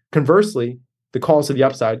downside, or conversely, the calls to the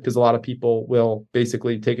upside, because a lot of people will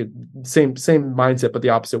basically take it same mindset, but the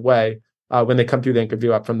opposite way when they come through the anchor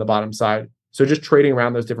view up from the bottom side. So just trading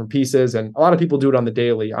around those different pieces. And a lot of people do it on the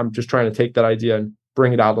daily. I'm just trying to take that idea and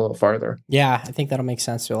bring it out a little farther. Yeah, I think that'll make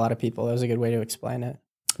sense to a lot of people. That was a good way to explain it.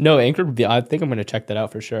 No, anchored. I think I'm going to check that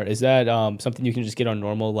out for sure. Is that something you can just get on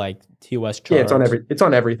normal like TOS charts? Yeah, it's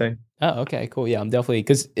on everything. Oh, okay, cool. Yeah, I'm definitely,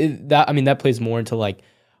 because that plays more into like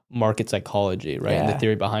market psychology, right? And the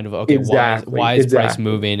theory behind it. Okay, why is price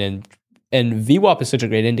moving? And VWAP is such a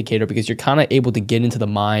great indicator, because you're kind of able to get into the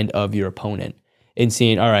mind of your opponent and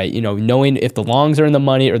seeing, all right, knowing if the longs are in the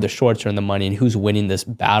money or the shorts are in the money, and who's winning this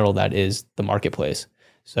battle that is the marketplace.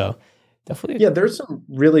 So definitely. Yeah, there's some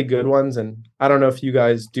really good ones. And I don't know if you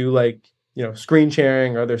guys do like, screen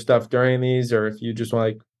sharing or other stuff during these, or if you just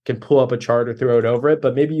want can pull up a chart or throw it over it,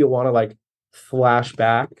 but maybe you'll want to like flash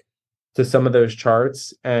back to some of those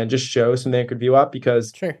charts and just show some anchored VWAP,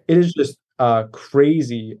 because it is just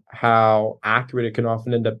crazy how accurate it can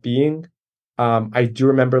often end up being. I do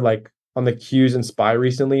remember like on the Qs and SPY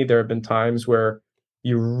recently, there have been times where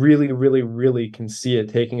you really, really, really can see it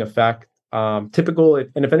taking effect. Typical,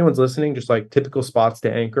 and if anyone's listening, just like typical spots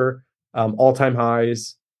to anchor, all-time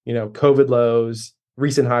highs, COVID lows,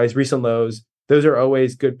 recent highs, recent lows. those are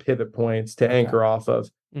always good pivot points to anchor off of,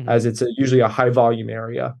 as it's usually a high volume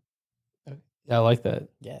area. Yeah, I like that.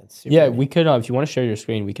 Yeah, we could. If you want to share your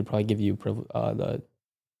screen, we could probably give you the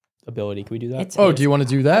ability. Can we do that? Do you want to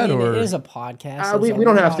do that? Or it is a podcast. We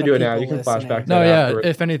don't have to do it now. You can flash back. No, yeah. Afterwards.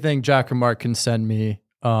 If anything, Jack or Mark can send me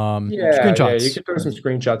screenshots. Yeah, you can throw some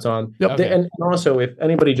screenshots on. Yep. Okay. And also, if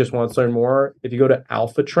anybody just wants to learn more, if you go to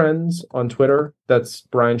Alpha Trends on Twitter, that's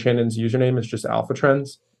Brian Shannon's username. It's just Alpha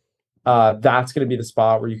Trends. That's going to be the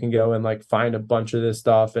spot where you can go and like find a bunch of this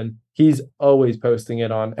stuff. And he's always posting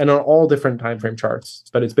it on all different time frame charts.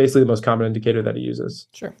 But it's basically the most common indicator that he uses.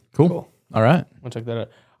 Sure. Cool. All right. I'll check that out.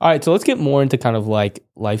 All right, so let's get more into kind of like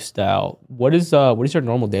lifestyle. What does your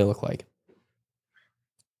normal day look like?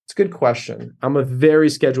 It's a good question. I'm a very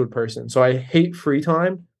scheduled person, so I hate free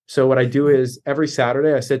time. So what I do is every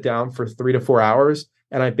Saturday I sit down for 3 to 4 hours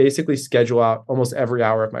and I basically schedule out almost every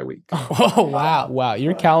hour of my week. Oh, wow. Wow,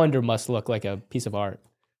 your calendar must look like a piece of art.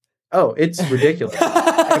 Oh, it's ridiculous.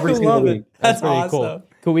 Every single week. That's pretty awesome. cool.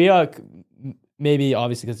 Could we maybe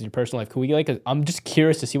obviously because of your personal life, could we I'm just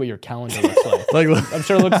curious to see what your calendar looks like. I'm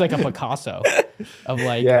sure it looks like a Picasso of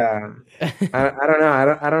like. Yeah, I don't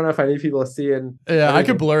know. I don't know if I need people to see it. Yeah, I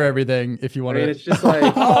could blur everything if you want to. It's just like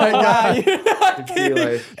Oh my God.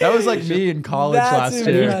 That was like me in college last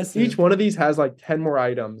year. impressive. each one of these has like 10 more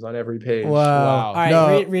items on every page. Wow. All right,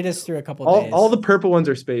 No. read us through a couple days. All the purple ones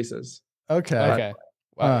are spaces. Okay. Okay.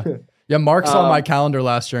 Wow. Yeah, Mark saw my calendar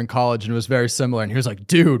last year in college and it was very similar. And he was like,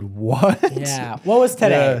 dude, what? Yeah. What was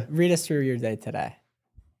today? Yeah. Read us through your day today.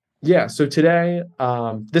 Yeah. So today,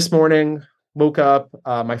 this morning, woke up.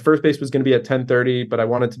 My first base was going to be at 10:30, but I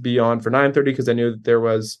wanted to be on for 9:30 because I knew that there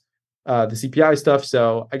was the CPI stuff.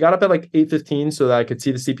 So I got up at like 8:15 so that I could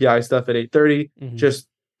see the CPI stuff at 8:30. Just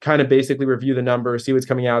kind of basically review the numbers, see what's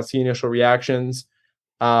coming out, see initial reactions,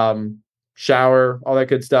 shower, all that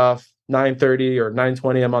good stuff. 9:30 or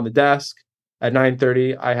 9:20, I'm on the desk. At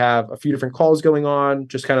 9:30, I have a few different calls going on,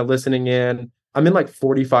 just kind of listening in. I'm in like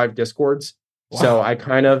 45 Discords. Wow. So I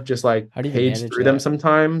kind of just like How do you page manage through them that?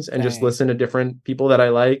 sometimes and just Dang. listen to different people that I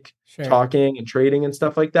like Sure. talking and trading and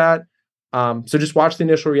stuff like that. So just watch the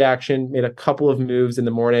initial reaction, made a couple of moves in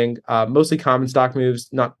the morning, mostly common stock moves,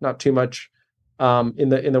 not too much in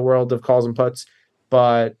the world of calls and puts.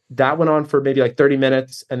 But that went on for maybe like 30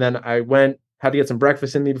 minutes. And then I had to get some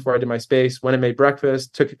breakfast in me before I did my space. Went and made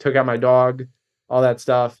breakfast, took out my dog, all that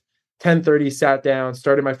stuff. 10:30, sat down,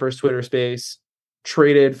 started my first Twitter space,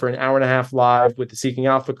 traded for an hour and a half live with the Seeking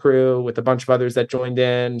Alpha crew, with a bunch of others that joined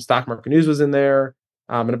in. Stock Market News was in there,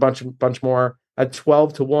 and a bunch more. At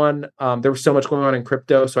 12 to 1, there was so much going on in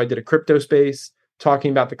crypto. So I did a crypto space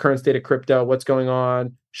talking about the current state of crypto, what's going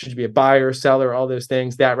on, should you be a buyer, seller, all those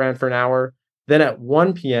things. That ran for an hour. Then at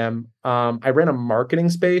 1 p.m., I ran a marketing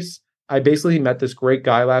space. I basically met this great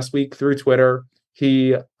guy last week through Twitter.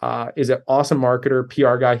 He is an awesome marketer,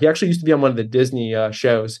 PR guy. He actually used to be on one of the Disney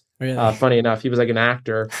shows. Really? Funny enough, he was like an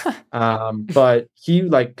actor. But he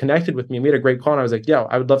like connected with me. We had a great call, and I was like, "Yo,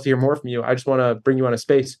 I would love to hear more from you. I just want to bring you on a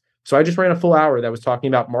space." So I just ran a full hour that was talking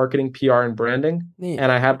about marketing, PR, and branding. Neat.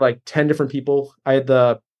 And I had like 10 different people. I had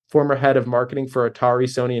the former head of marketing for Atari,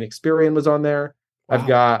 Sony, and Experian was on there.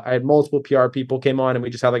 Wow. I had multiple PR people came on, and we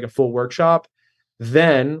just had like a full workshop.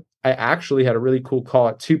 Then I actually had a really cool call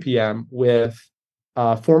at 2 p.m. with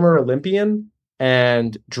former Olympian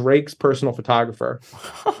and Drake's personal photographer.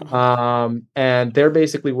 And they're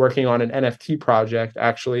basically working on an NFT project,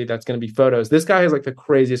 actually, that's going to be photos. This guy has like the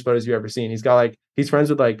craziest photos you've ever seen. He's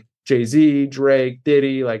friends with like Jay-Z, Drake,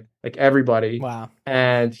 Diddy, like everybody. Wow.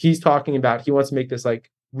 And he's talking about, he wants to make this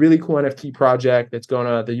like really cool NFT project that's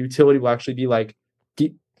the utility will actually be like,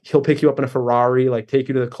 he'll pick you up in a Ferrari, like take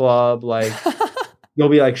you to the club, like you'll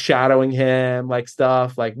be like shadowing him, like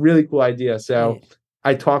stuff, like really cool idea. So Neat.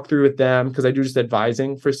 I talked through with them because I do just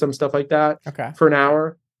advising for some stuff like that Okay. for an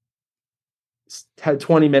hour. Had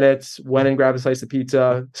 20 minutes, went and grabbed a slice of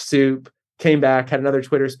pizza, soup, came back, had another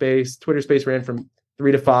Twitter space. Twitter space ran from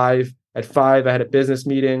 3 to 5. At 5, I had a business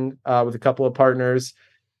meeting with a couple of partners,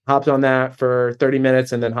 hopped on that for 30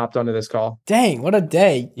 minutes and then hopped onto this call. Dang, what a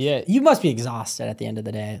day. Yeah. You must be exhausted at the end of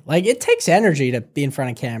the day. Like, it takes energy to be in front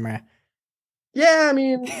of camera. Yeah, I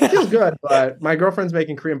mean, it feels good, but my girlfriend's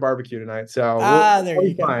making Korean barbecue tonight, so There we'll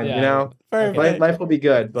you be go. fine, Yeah. you know? Perfect. Life will be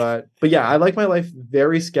good, but yeah, I like my life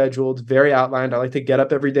very scheduled, very outlined. I like to get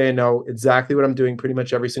up every day and know exactly what I'm doing pretty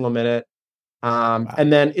much every single minute.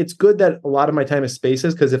 And then it's good that a lot of my time is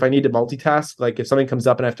spaces, because if I need to multitask, like if something comes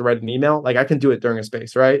up and I have to write an email, like I can do it during a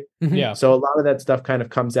space, right? Mhm. Yeah. So a lot of that stuff kind of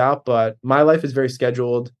comes out, but my life is very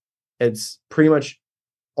scheduled. It's pretty much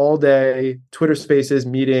all day, Twitter spaces,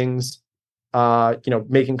 meetings,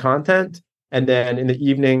 making content. And then in the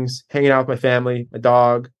evenings, hanging out with my family, my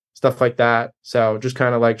dog, stuff like that. So just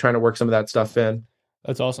kind of like trying to work some of that stuff in.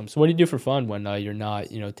 That's awesome. So what do you do for fun when you're not,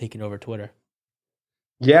 taking over Twitter?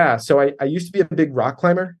 Yeah. So I used to be a big rock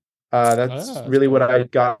climber. That's really cool. what I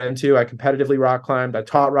got into. I competitively rock climbed. I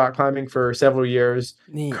taught rock climbing for several years.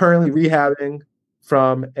 Neat. Currently rehabbing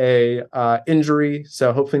from a injury.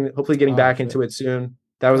 So hopefully getting back shit. into it soon.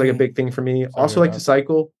 That was like a big thing for me. Sorry Also to like hear to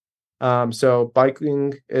cycle. So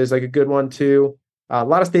biking is like a good one too. A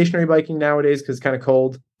lot of stationary biking nowadays because it's kind of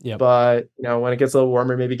cold. Yep. But when it gets a little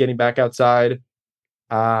warmer, maybe getting back outside.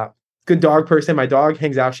 Good dog person. My dog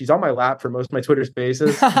hangs out. She's on my lap for most of my Twitter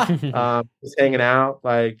spaces. Just hanging out,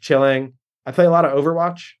 like chilling. I play a lot of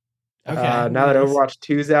Overwatch. Okay. Now that Overwatch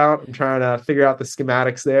 2's out, I'm trying to figure out the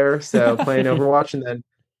schematics there. So playing Overwatch, and then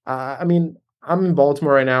I'm in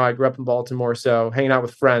Baltimore right now. I grew up in Baltimore, so hanging out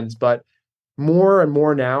with friends. But more and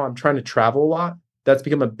more now, I'm trying to travel a lot. That's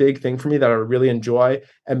become a big thing for me that I really enjoy.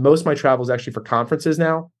 And most of my travel is actually for conferences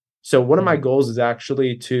now. So one of my goals is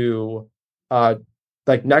actually to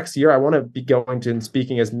like next year, I want to be going to and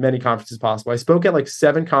speaking as many conferences as possible. I spoke at like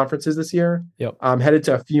 7 conferences this year. Yep. I'm headed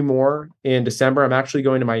to a few more in December. I'm actually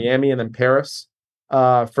going to Miami and then Paris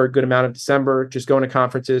for a good amount of December, just going to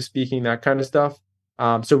conferences, speaking, that kind of stuff.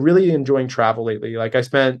 So really enjoying travel lately. Like I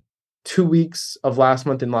spent 2 weeks of last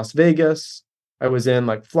month in Las Vegas. I was in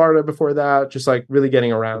like Florida before that, just like really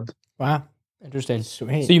getting around. Wow. Interesting.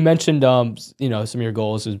 Sweet. So you mentioned, some of your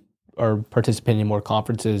goals are participating in more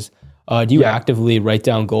conferences. Do you actively write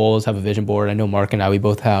down goals, have a vision board? I know Mark and I, we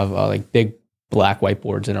both have like big black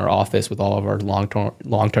whiteboards in our office with all of our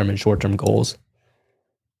long-term and short-term goals.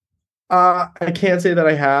 I can't say that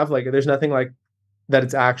I have. Like, there's nothing like that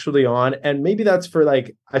it's actually on. And maybe that's for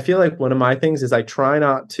like, I feel like one of my things is I try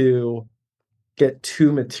not to get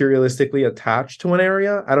too materialistically attached to one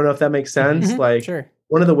area. I don't know if that makes sense. Mm-hmm. Like, sure.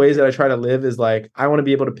 One of the ways that I try to live is like, I want to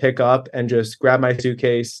be able to pick up and just grab my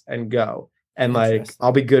suitcase and go. And like,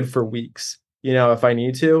 I'll be good for weeks, if I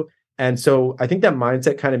need to. And so I think that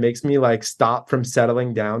mindset kind of makes me like stop from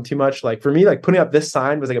settling down too much. Like for me, like putting up this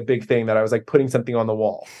sign was like a big thing that I was like putting something on the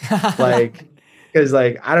wall. Like, because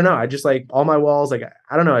like, I don't know, I just like all my walls, like,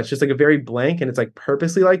 I don't know, it's just like a very blank, and it's like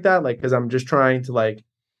purposely like that. Like, because I'm just trying to like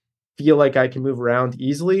feel like I can move around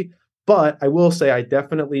easily. But I will say I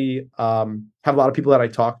definitely have a lot of people that I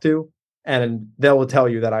talk to, and they will tell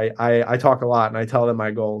you that I talk a lot and I tell them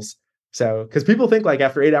my goals. So, because people think like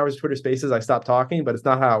after 8 hours of Twitter Spaces, I stop talking, but it's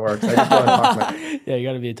not how it works. I just want to talk. Yeah, you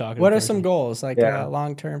got to be a talker. What are some goals, like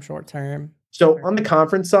long-term, short-term? So on the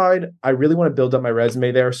conference side, I really want to build up my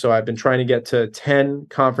resume there. So I've been trying to get to 10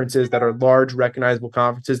 conferences that are large, recognizable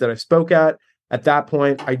conferences that I spoke at. At that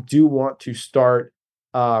point, I do want to start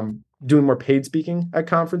doing more paid speaking at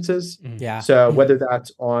conferences. Yeah. So whether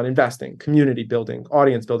that's on investing, community building,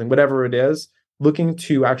 audience building, whatever it is, looking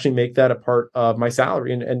to actually make that a part of my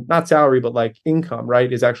salary, and not salary, but like income,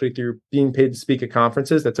 right? Is actually through being paid to speak at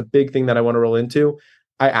conferences. That's a big thing that I want to roll into.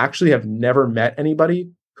 I actually have never met anybody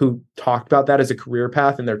who talked about that as a career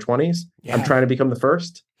path in their 20s. Yeah. I'm trying to become the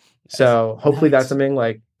first. So hopefully that's something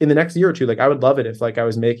like in the next year or two, like I would love it if like I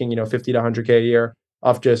was making, 50 to 100K a year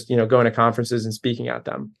off just, going to conferences and speaking at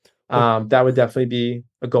them. That would definitely be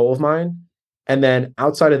a goal of mine. And then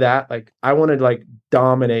outside of that, like I want to like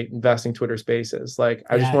dominate investing Twitter Spaces. Like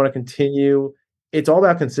I just want to continue. It's all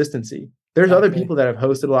about consistency. There's other people that have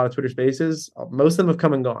hosted a lot of Twitter Spaces. Most of them have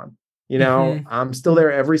come and gone. I'm still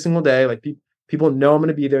there every single day. Like people know I'm going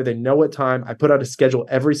to be there. They know what time. I put out a schedule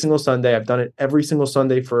every single Sunday. I've done it every single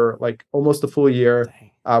Sunday for like almost a full year,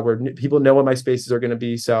 where people know what my spaces are going to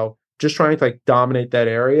be. So just trying to like dominate that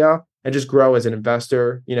area and just grow as an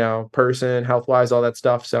investor, person, health-wise, all that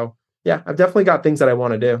stuff. So yeah, I've definitely got things that I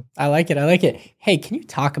want to do. I like it. Hey, can you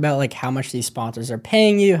talk about like how much these sponsors are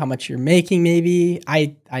paying you, how much you're making maybe?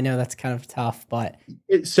 I know that's kind of tough, but.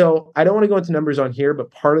 So I don't want to go into numbers on here, but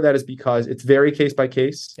part of that is because it's very case by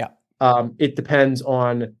case. Yeah. It depends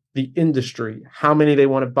on the industry, how many they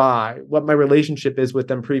want to buy, what my relationship is with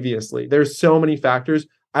them previously. There's so many factors.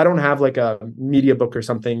 I don't have like a media book or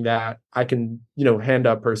something that I can, hand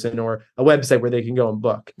a person, or a website where they can go and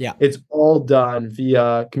book. Yeah. It's all done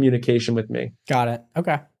via communication with me. Got it.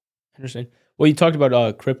 Okay. Interesting. Well, you talked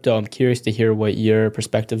about crypto. I'm curious to hear what your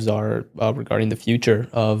perspectives are regarding the future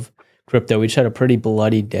of crypto. We just had a pretty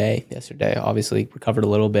bloody day yesterday. Obviously recovered a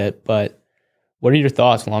little bit, but what are your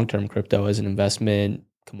thoughts long-term crypto as an investment,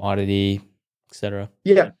 commodity, etc.?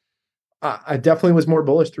 Yeah. I definitely was more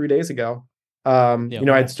bullish 3 days ago.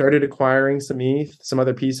 I'd started acquiring some ETH, some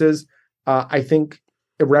other pieces. I think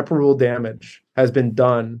irreparable damage has been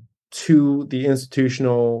done to the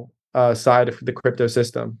institutional side of the crypto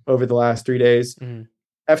system over the last 3 days.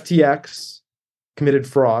 FTX committed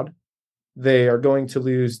fraud. They are going to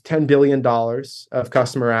lose $10 billion of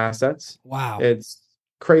customer assets. Wow. It's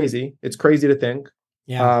crazy. It's crazy to think.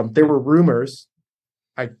 Yeah. There were rumors.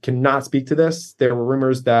 I cannot speak to this. There were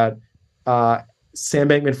rumors that Sam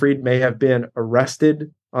Bankman-Fried may have been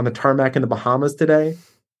arrested on the tarmac in the Bahamas today.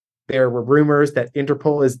 There were rumors that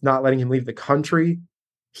Interpol is not letting him leave the country.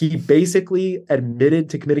 He basically admitted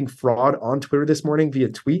to committing fraud on Twitter this morning via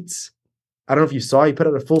tweets. I don't know if you saw, he put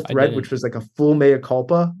out a full thread, which was like a full mea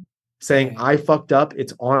culpa, saying, I fucked up,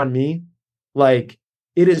 it's on me. Like,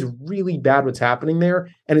 it is really bad what's happening there.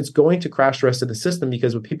 And it's going to crash the rest of the system,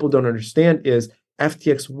 because what people don't understand is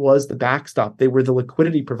FTX was the backstop. They were the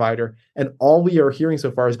liquidity provider. And all we are hearing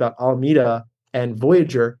so far is about Alameda and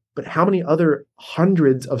Voyager. But how many other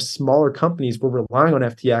hundreds of smaller companies were relying on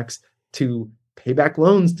FTX to pay back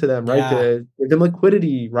loans to them, right? To give them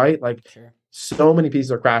liquidity, right? Like, so many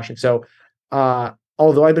pieces are crashing. So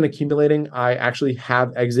although I've been accumulating, I actually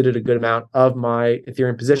have exited a good amount of my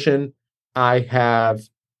Ethereum position. I have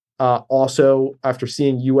also, after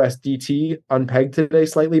seeing USDT unpegged today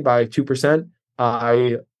slightly by 2%,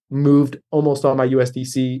 I moved almost all my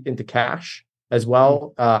USDC into cash as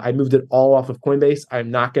well. I moved it all off of Coinbase. I'm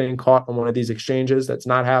not getting caught on one of these exchanges. That's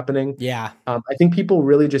not happening. Yeah. I think people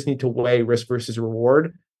really just need to weigh risk versus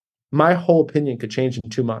reward. My whole opinion could change in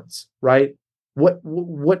 2 months, right?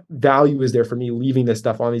 What value is there for me leaving this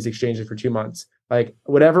stuff on these exchanges for 2 months? Like,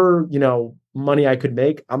 whatever, money I could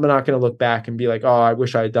make, I'm not going to look back and be like, oh, I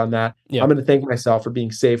wish I had done that. Yeah. I'm going to thank myself for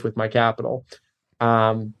being safe with my capital.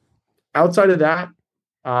 Outside of that,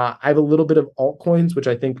 I have a little bit of altcoins, which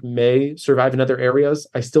I think may survive in other areas.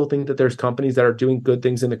 I still think that there's companies that are doing good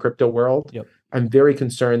things in the crypto world. Yep. I'm very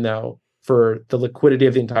concerned, though, for the liquidity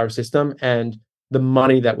of the entire system, and the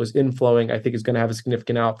money that was inflowing, I think, is going to have a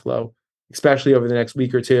significant outflow, especially over the next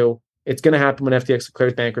week or two. It's going to happen when FTX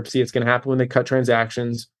declares bankruptcy. It's going to happen when they cut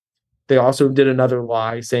transactions. They also did another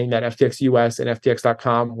lie saying that FTX US and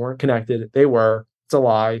FTX.com weren't connected. They were. It's a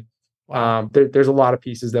lie. Wow. There's a lot of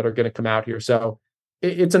pieces that are going to come out here. So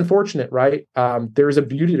it's unfortunate, right? There's a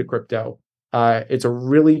beauty to crypto. It's a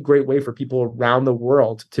really great way for people around the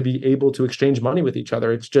world to be able to exchange money with each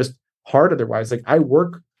other. It's just hard otherwise. Like, I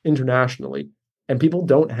work internationally, and people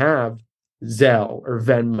don't have Zelle or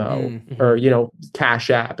Venmo or Cash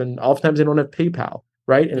App, and oftentimes they don't have PayPal,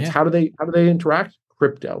 right? And it's how do they interact?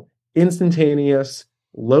 Crypto, instantaneous,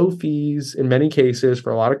 low fees in many cases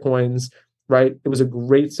for a lot of coins, right? It was a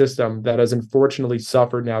great system that has unfortunately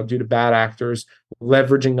suffered now due to bad actors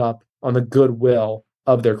leveraging up on the goodwill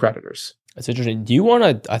of their creditors. That's interesting. Do you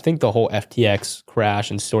want to? I think the whole FTX crash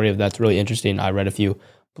and story of that's really interesting. I read a few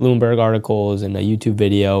Bloomberg articles and a YouTube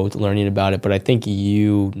video learning about it, but I think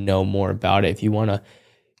you know more about it. If you want to,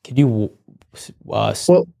 could you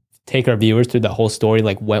take our viewers through that whole story,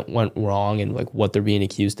 like what went wrong and like what they're being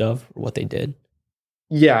accused of or what they did?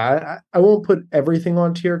 Yeah, I won't put everything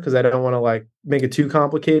on here because I don't want to like make it too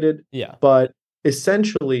complicated. Yeah. But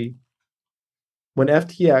essentially, when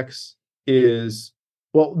FTX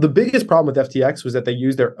the biggest problem with FTX was that they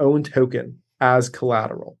used their own token as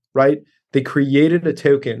collateral, right? They created a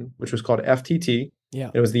token, which was called FTT.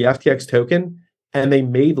 Yeah. It was the FTX token, and they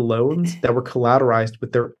made loans that were collateralized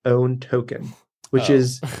with their own token, which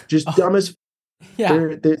is just dumb as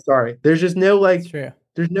yeah. Sorry. There's just no True.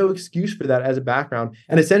 There's no excuse for that as a background.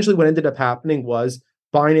 And essentially what ended up happening was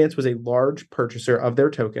Binance was a large purchaser of their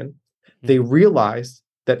token. Mm-hmm. They realized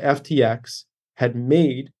that FTX had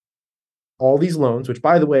made all these loans, which,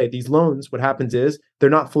 by the way, these loans, what happens is they're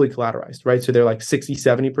not fully collateralized, right? So they're like 60,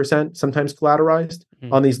 70% sometimes collateralized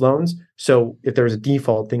on these loans. So if there's a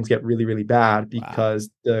default, things get really, really bad because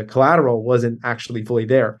the collateral wasn't actually fully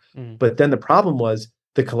there. But then the problem was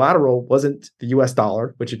the collateral wasn't the US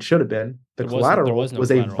dollar, which it should have been. The collateral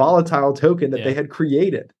was a volatile token that they had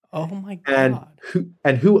created. Oh my God.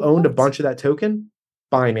 And who owned a bunch of that token?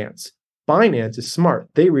 Binance. Binance is smart.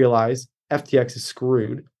 They realize FTX is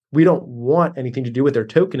screwed. We don't want anything to do with their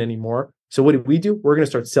token anymore. So what do? We're going to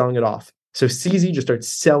start selling it off. So CZ just starts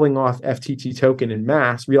selling off FTT token in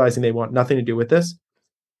mass, realizing they want nothing to do with this.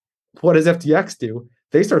 What does FTX do?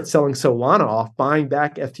 They start selling Solana off, buying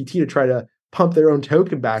back FTT to try to pump their own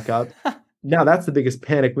token back up. Now that's the biggest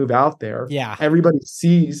panic move out there. Yeah. Everybody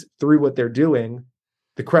sees through what they're doing.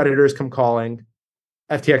 The creditors come calling.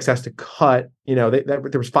 FTX has to cut, there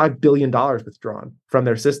was $5 billion withdrawn from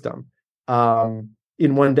their system.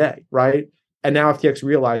 In one day, right? And now FTX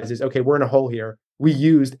realizes, okay, we're in a hole here. We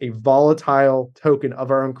used a volatile token of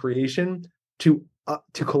our own creation to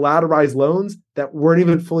collateralize loans that weren't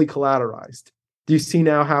even fully collateralized. Do you see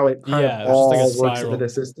now how it kind of all works into the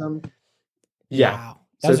system? Yeah. Wow.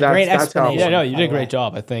 That was a great explanation. Yeah, no, you did a great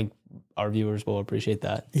job. I think our viewers will appreciate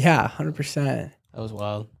that. Yeah, 100%. That was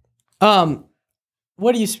wild.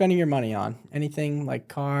 What are you spending your money on? Anything like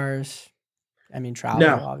cars? I mean, travel,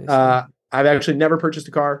 No, obviously. I've actually never purchased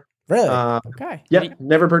a car. Really? Okay. Yeah,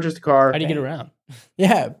 never purchased a car. How do you get around?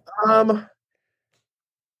 Yeah. My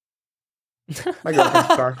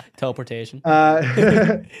girlfriend's car. Teleportation.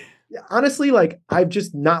 Honestly, like I've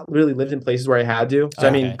just not really lived in places where I had to. So I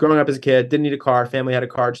mean, growing up as a kid, didn't need a car. Family had a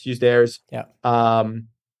car, just used theirs. Yeah.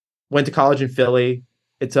 Went to college in Philly.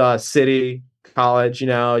 It's a city college. You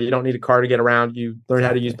know, you don't need a car to get around. You learn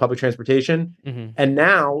how to use public transportation. Mm-hmm. And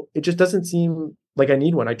now it just doesn't seem like I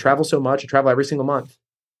need one. I travel so much. I travel every single month.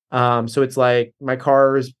 So it's like my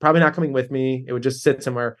car is probably not coming with me. It would just sit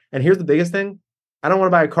somewhere. And here's the biggest thing. I don't want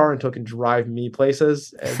to buy a car until it can drive me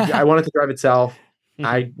places. I want it to drive itself.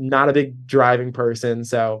 I'm not a big driving person.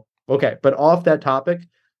 So, okay. But off that topic,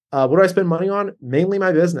 what do I spend money on? Mainly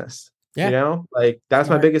my business. Yeah. You know, like that's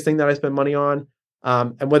my biggest thing that I spend money on.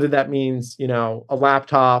 And whether that means, you know, a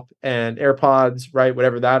laptop and AirPods, right?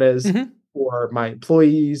 Whatever that is, or my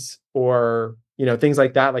employees or, you know, things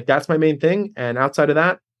like that. Like that's my main thing. And outside of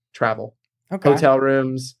that, travel, hotel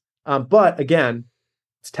rooms. But again,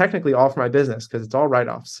 it's technically all for my business because it's all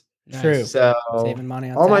write-offs. Nice. True. So saving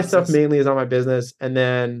money on all taxes. My stuff mainly is on my business and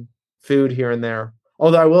then food here and there.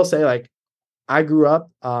 Although I will say, like, I grew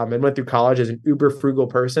up and went through college as an uber frugal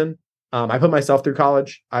person. I put myself through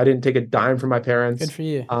college. I didn't take a dime from my parents. Good for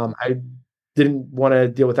you. I didn't want to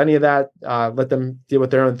deal with any of that. Let them deal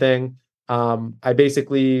with their own thing. I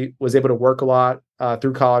basically was able to work a lot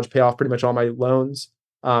through college, pay off pretty much all my loans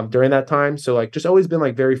during that time. So like just always been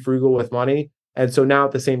like very frugal with money. And so now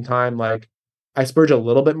at the same time, like I splurge a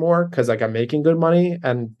little bit more because like I'm making good money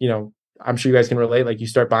and, you know, I'm sure you guys can relate. Like you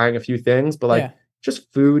start buying a few things, but like just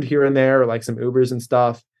food here and there, or like some Ubers and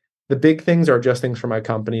stuff. The big things are just things for my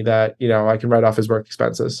company that, you know, I can write off as work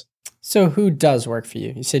expenses. So who does work for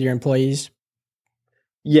you? You said your employees?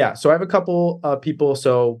 Yeah. So I have a couple of people.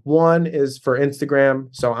 So one is for Instagram.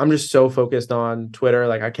 So I'm just so focused on Twitter.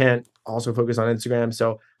 Like I can't also focus on Instagram.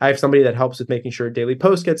 So I have somebody that helps with making sure daily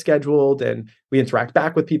posts get scheduled and we interact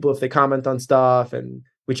back with people if they comment on stuff and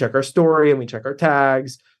we check our story and we check our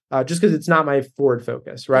tags just because it's not my forward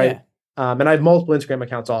focus. Right. Yeah. And I have multiple Instagram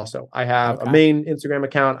accounts also. I have a main Instagram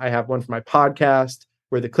account. I have one for my podcast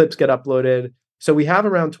where the clips get uploaded. So we have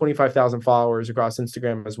around 25,000 followers across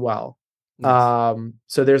Instagram as well. Nice.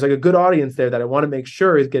 So there's like a good audience there that I want to make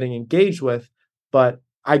sure is getting engaged with, but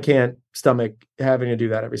I can't stomach having to do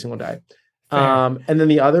that every single day. And then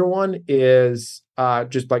the other one is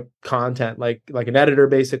just like content, like an editor,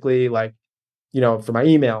 basically, like, you know, for my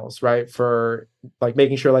emails, right? For like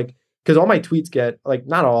making sure like, because all my tweets get like,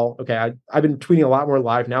 not all, okay. I've been tweeting a lot more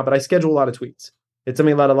live now, but I schedule a lot of tweets. It's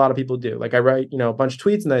something that a lot of people do. Like I write, you know, a bunch of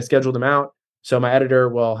tweets and I schedule them out. So my editor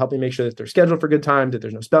will help me make sure that they're scheduled for good times, that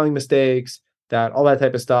there's no spelling mistakes, that all that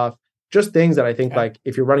type of stuff. Just things that I think like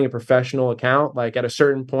if you're running a professional account, like at a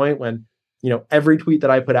certain point when, you know, every tweet that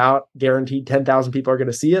I put out, guaranteed 10,000 people are going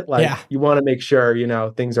to see it. Like you want to make sure, you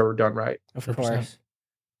know, things are done right. Of course.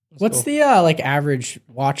 What's the like average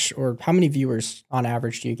watch or how many viewers on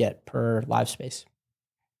average do you get per live space?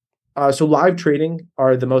 So live trading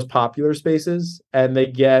are the most popular spaces and they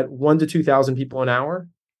get 1,000 to 2,000 people an hour.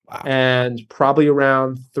 Wow. And probably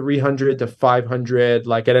around 300 to 500,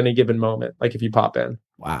 like at any given moment, like if you pop in.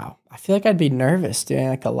 Wow. I feel like I'd be nervous doing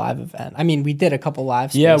like a live event. I mean, we did a couple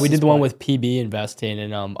live spaces. Yeah, we did the one with PB investing.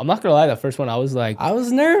 And I'm not going to lie, that first one, I was nervous.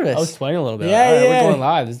 I was sweating a little bit. Yeah, right, we're going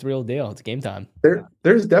live. It's the real deal. It's game time.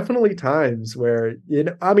 There's definitely times where, you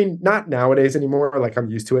know, I mean, not nowadays anymore. Like I'm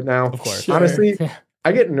used to it now. Of course. Sure. Honestly,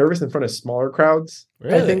 I get nervous in front of smaller crowds.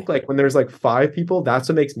 Really? I think like when there's like 5 people, that's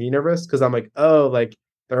what makes me nervous. Cause I'm like, oh, like,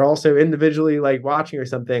 they're also individually like watching or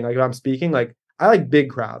something. Like if I'm speaking, like I like big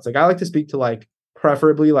crowds. Like I like to speak to like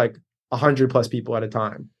preferably like 100+ people at a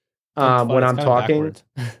time. When I'm talking,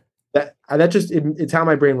 that just it's how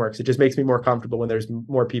my brain works. It just makes me more comfortable when there's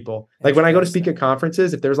more people. Like when I go to speak at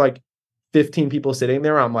conferences, if there's like 15 people sitting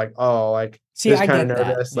there, I'm like, oh, like just kind of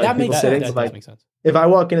nervous. Like people sitting. That like makes sense. If I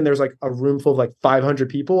walk in and there's like a room full of like 500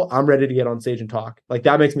 people, I'm ready to get on stage and talk. Like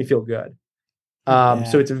that makes me feel good.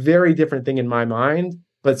 So it's a very different thing in my mind.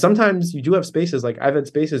 But sometimes you do have spaces, like I've had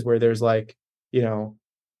spaces where there's like, you know,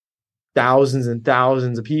 thousands and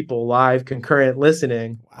thousands of people live concurrent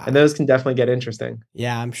listening. Wow. And those can definitely get interesting.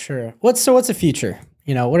 Yeah, I'm sure. What's the future?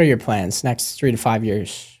 You know, what are your plans next 3 to 5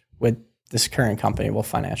 years with this current company, Wolf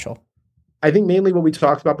Financial? I think mainly what we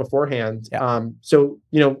talked about beforehand. Yeah. So,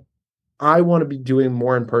 you know, I want to be doing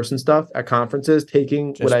more in-person stuff at conferences,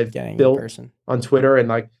 taking what I've built on Twitter and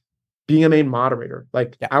like being a main moderator.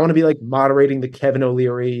 Like I want to be like moderating the Kevin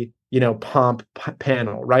O'Leary, you know, pomp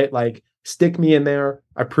panel, right? Like stick me in there.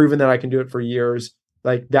 I've proven that I can do it for years.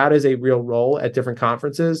 Like that is a real role at different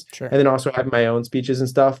conferences. Sure. And then also have my own speeches and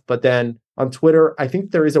stuff. But then on Twitter, I think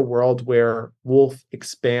there is a world where Wolf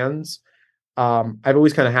expands. I've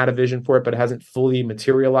always kind of had a vision for it, but it hasn't fully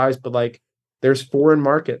materialized. But like there's foreign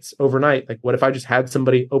markets overnight. Like what if I just had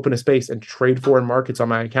somebody open a space and trade foreign markets on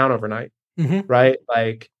my account overnight? Right?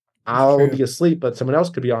 Like I'll be asleep, but someone else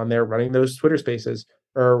could be on there running those Twitter spaces.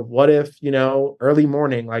 Or what if, early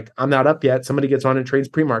morning, like I'm not up yet, somebody gets on and trades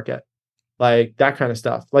pre-market. Like that kind of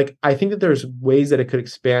stuff. Like I think that there's ways that it could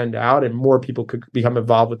expand out and more people could become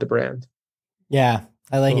involved with the brand. Yeah,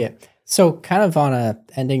 I like it. So kind of on a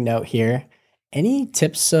ending note here, any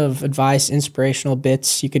tips of advice, inspirational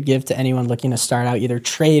bits you could give to anyone looking to start out either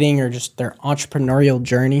trading or just their entrepreneurial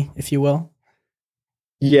journey, if you will?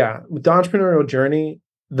 Yeah, with the entrepreneurial journey,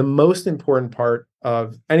 the most important part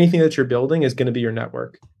of anything that you're building is going to be your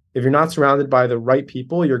network. If you're not surrounded by the right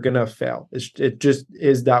people, you're going to fail. It just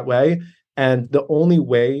is that way. And the only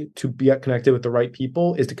way to be connected with the right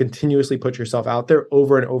people is to continuously put yourself out there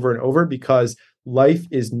over and over and over, because life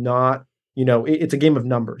is not, it's a game of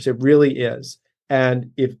numbers. It really is.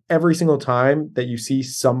 And if every single time that you see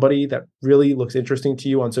somebody that really looks interesting to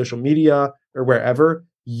you on social media or wherever,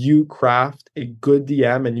 you craft a good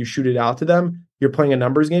DM and you shoot it out to them, you're playing a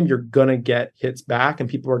numbers game, you're going to get hits back and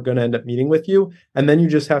people are going to end up meeting with you. And then you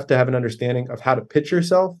just have to have an understanding of how to pitch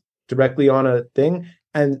yourself directly on a thing.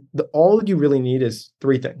 And all you really need is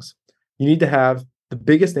three things. You need to have the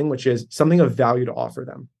biggest thing, which is something of value to offer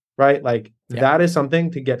them, right? Like that is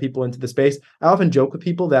something to get people into the space. I often joke with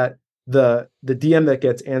people that the DM that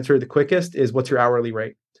gets answered the quickest is, what's your hourly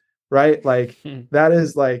rate? Right? Like that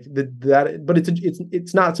is like but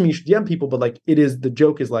it's not something you should DM people, but like it is, the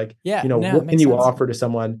joke is like, what can you offer to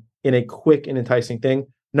someone in a quick and enticing thing?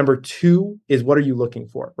 Number two is, what are you looking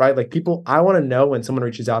for? Right? Like people, I want to know when someone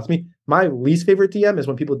reaches out to me. My least favorite DM is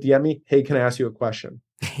when people DM me, hey, can I ask you a question?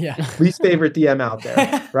 Yeah. Least favorite DM out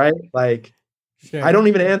there. Right? Like I don't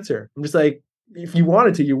even answer. I'm just like, if you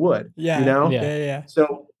wanted to, you would. Yeah. Yeah.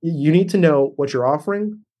 So you need to know what you're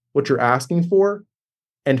offering, what you're asking for,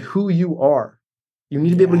 and who you are. You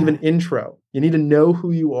need to be able to give an intro. You need to know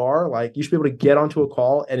who you are. Like you should be able to get onto a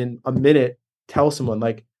call and in a minute tell someone.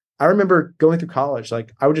 Like I remember going through college,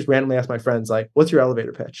 like I would just randomly ask my friends, like, what's your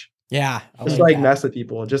elevator pitch? Yeah. Just like mess with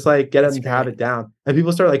people, just like get them to have it down. And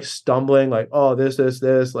people start like stumbling, like, oh, this.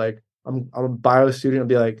 Like I'm a bio student. I'll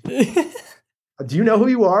be like, do you know who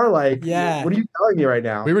you are? Like, what are you telling me right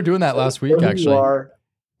now? We were doing that last week, actually.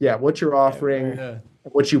 What you're offering,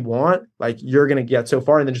 what you want, like you're going to get so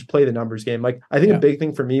far, and then just play the numbers game. Like I think a big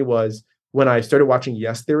thing for me was when I started watching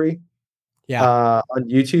Yes Theory on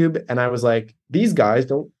YouTube, and I was like, these guys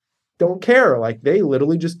don't care. Like they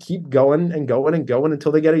literally just keep going and going and going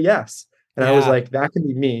until they get a yes. And I was like, that can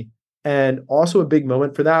be me. And also a big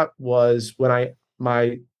moment for that was when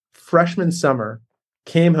my freshman summer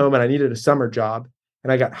came home and I needed a summer job,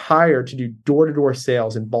 and I got hired to do door-to-door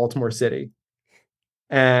sales in Baltimore City.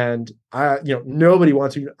 And nobody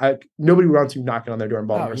wants you knocking on their door in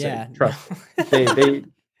Baltimore City. Trust me.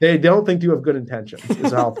 They don't think you have good intentions,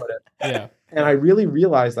 is how I'll put it. Yeah. And I really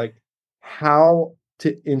realized like how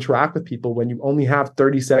to interact with people when you only have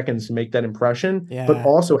 30 seconds to make that impression, but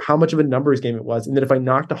also how much of a numbers game it was. And that if I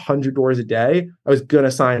knocked 100 doors a day, I was going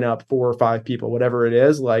to sign up 4 or 5 people, whatever it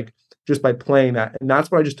is, like just by playing that. And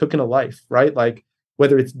that's what I just took into life, right? Like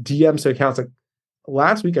whether it's DMs to accounts, like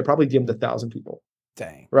last week, I probably DM'd 1,000 people.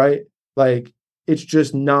 Dang. Right? Like it's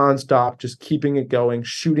just nonstop, just keeping it going,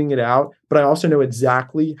 shooting it out. But I also know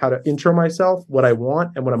exactly how to intro myself, what I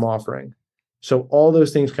want, and what I'm offering. So all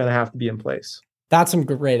those things kind of have to be in place. That's some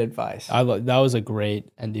great advice. That was a great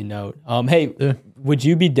ending note. Hey, would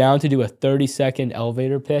you be down to do a 30-second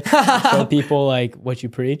elevator pitch? Show people like what you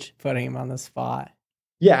preach? Putting him on the spot.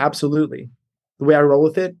 Yeah, absolutely. The way I roll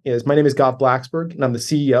with it is, my name is Goff Blaxberg, and I'm the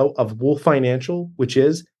CEO of Wolf Financial, which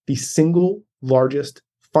is the single largest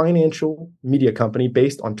financial media company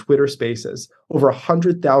based on Twitter Spaces. Over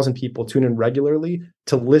 100,000 people tune in regularly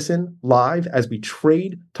to listen live as we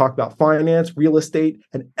trade, talk about finance, real estate,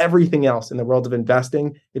 and everything else in the world of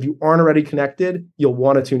investing. If you aren't already connected, you'll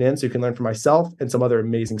want to tune in so you can learn from myself and some other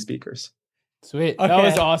amazing speakers. Sweet. Okay. That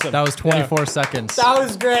was awesome. That was 24 seconds. That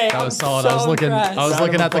was great. That was solid. I was looking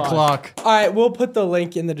at the clock. All right, we'll put the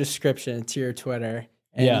link in the description to your Twitter.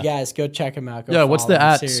 And you guys go check him out. What's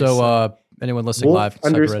the @? So anyone listening live,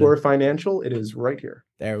 _financial. It is right here.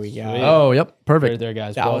 There we go. Sweet. Oh, yep. Perfect. Right there,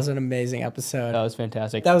 guys. That was an amazing episode. That was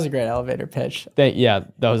fantastic. That was a great elevator pitch. That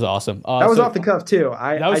was awesome. That was off the cuff too.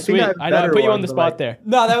 That was sweet. I know I put you on the spot there.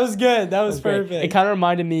 No, that was good. That was perfect. It kind of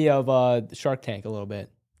reminded me of Shark Tank a little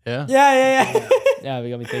bit. Yeah. Yeah, we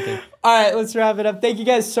got me thinking. All right, let's wrap it up. Thank you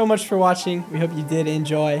guys so much for watching. We hope you did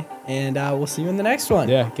enjoy, and we'll see you in the next one.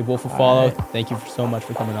 Yeah, give Wolf a follow. Thank you so much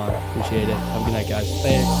for coming on. Appreciate it. Have a good night, guys.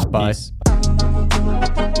 Later. Bye. Peace.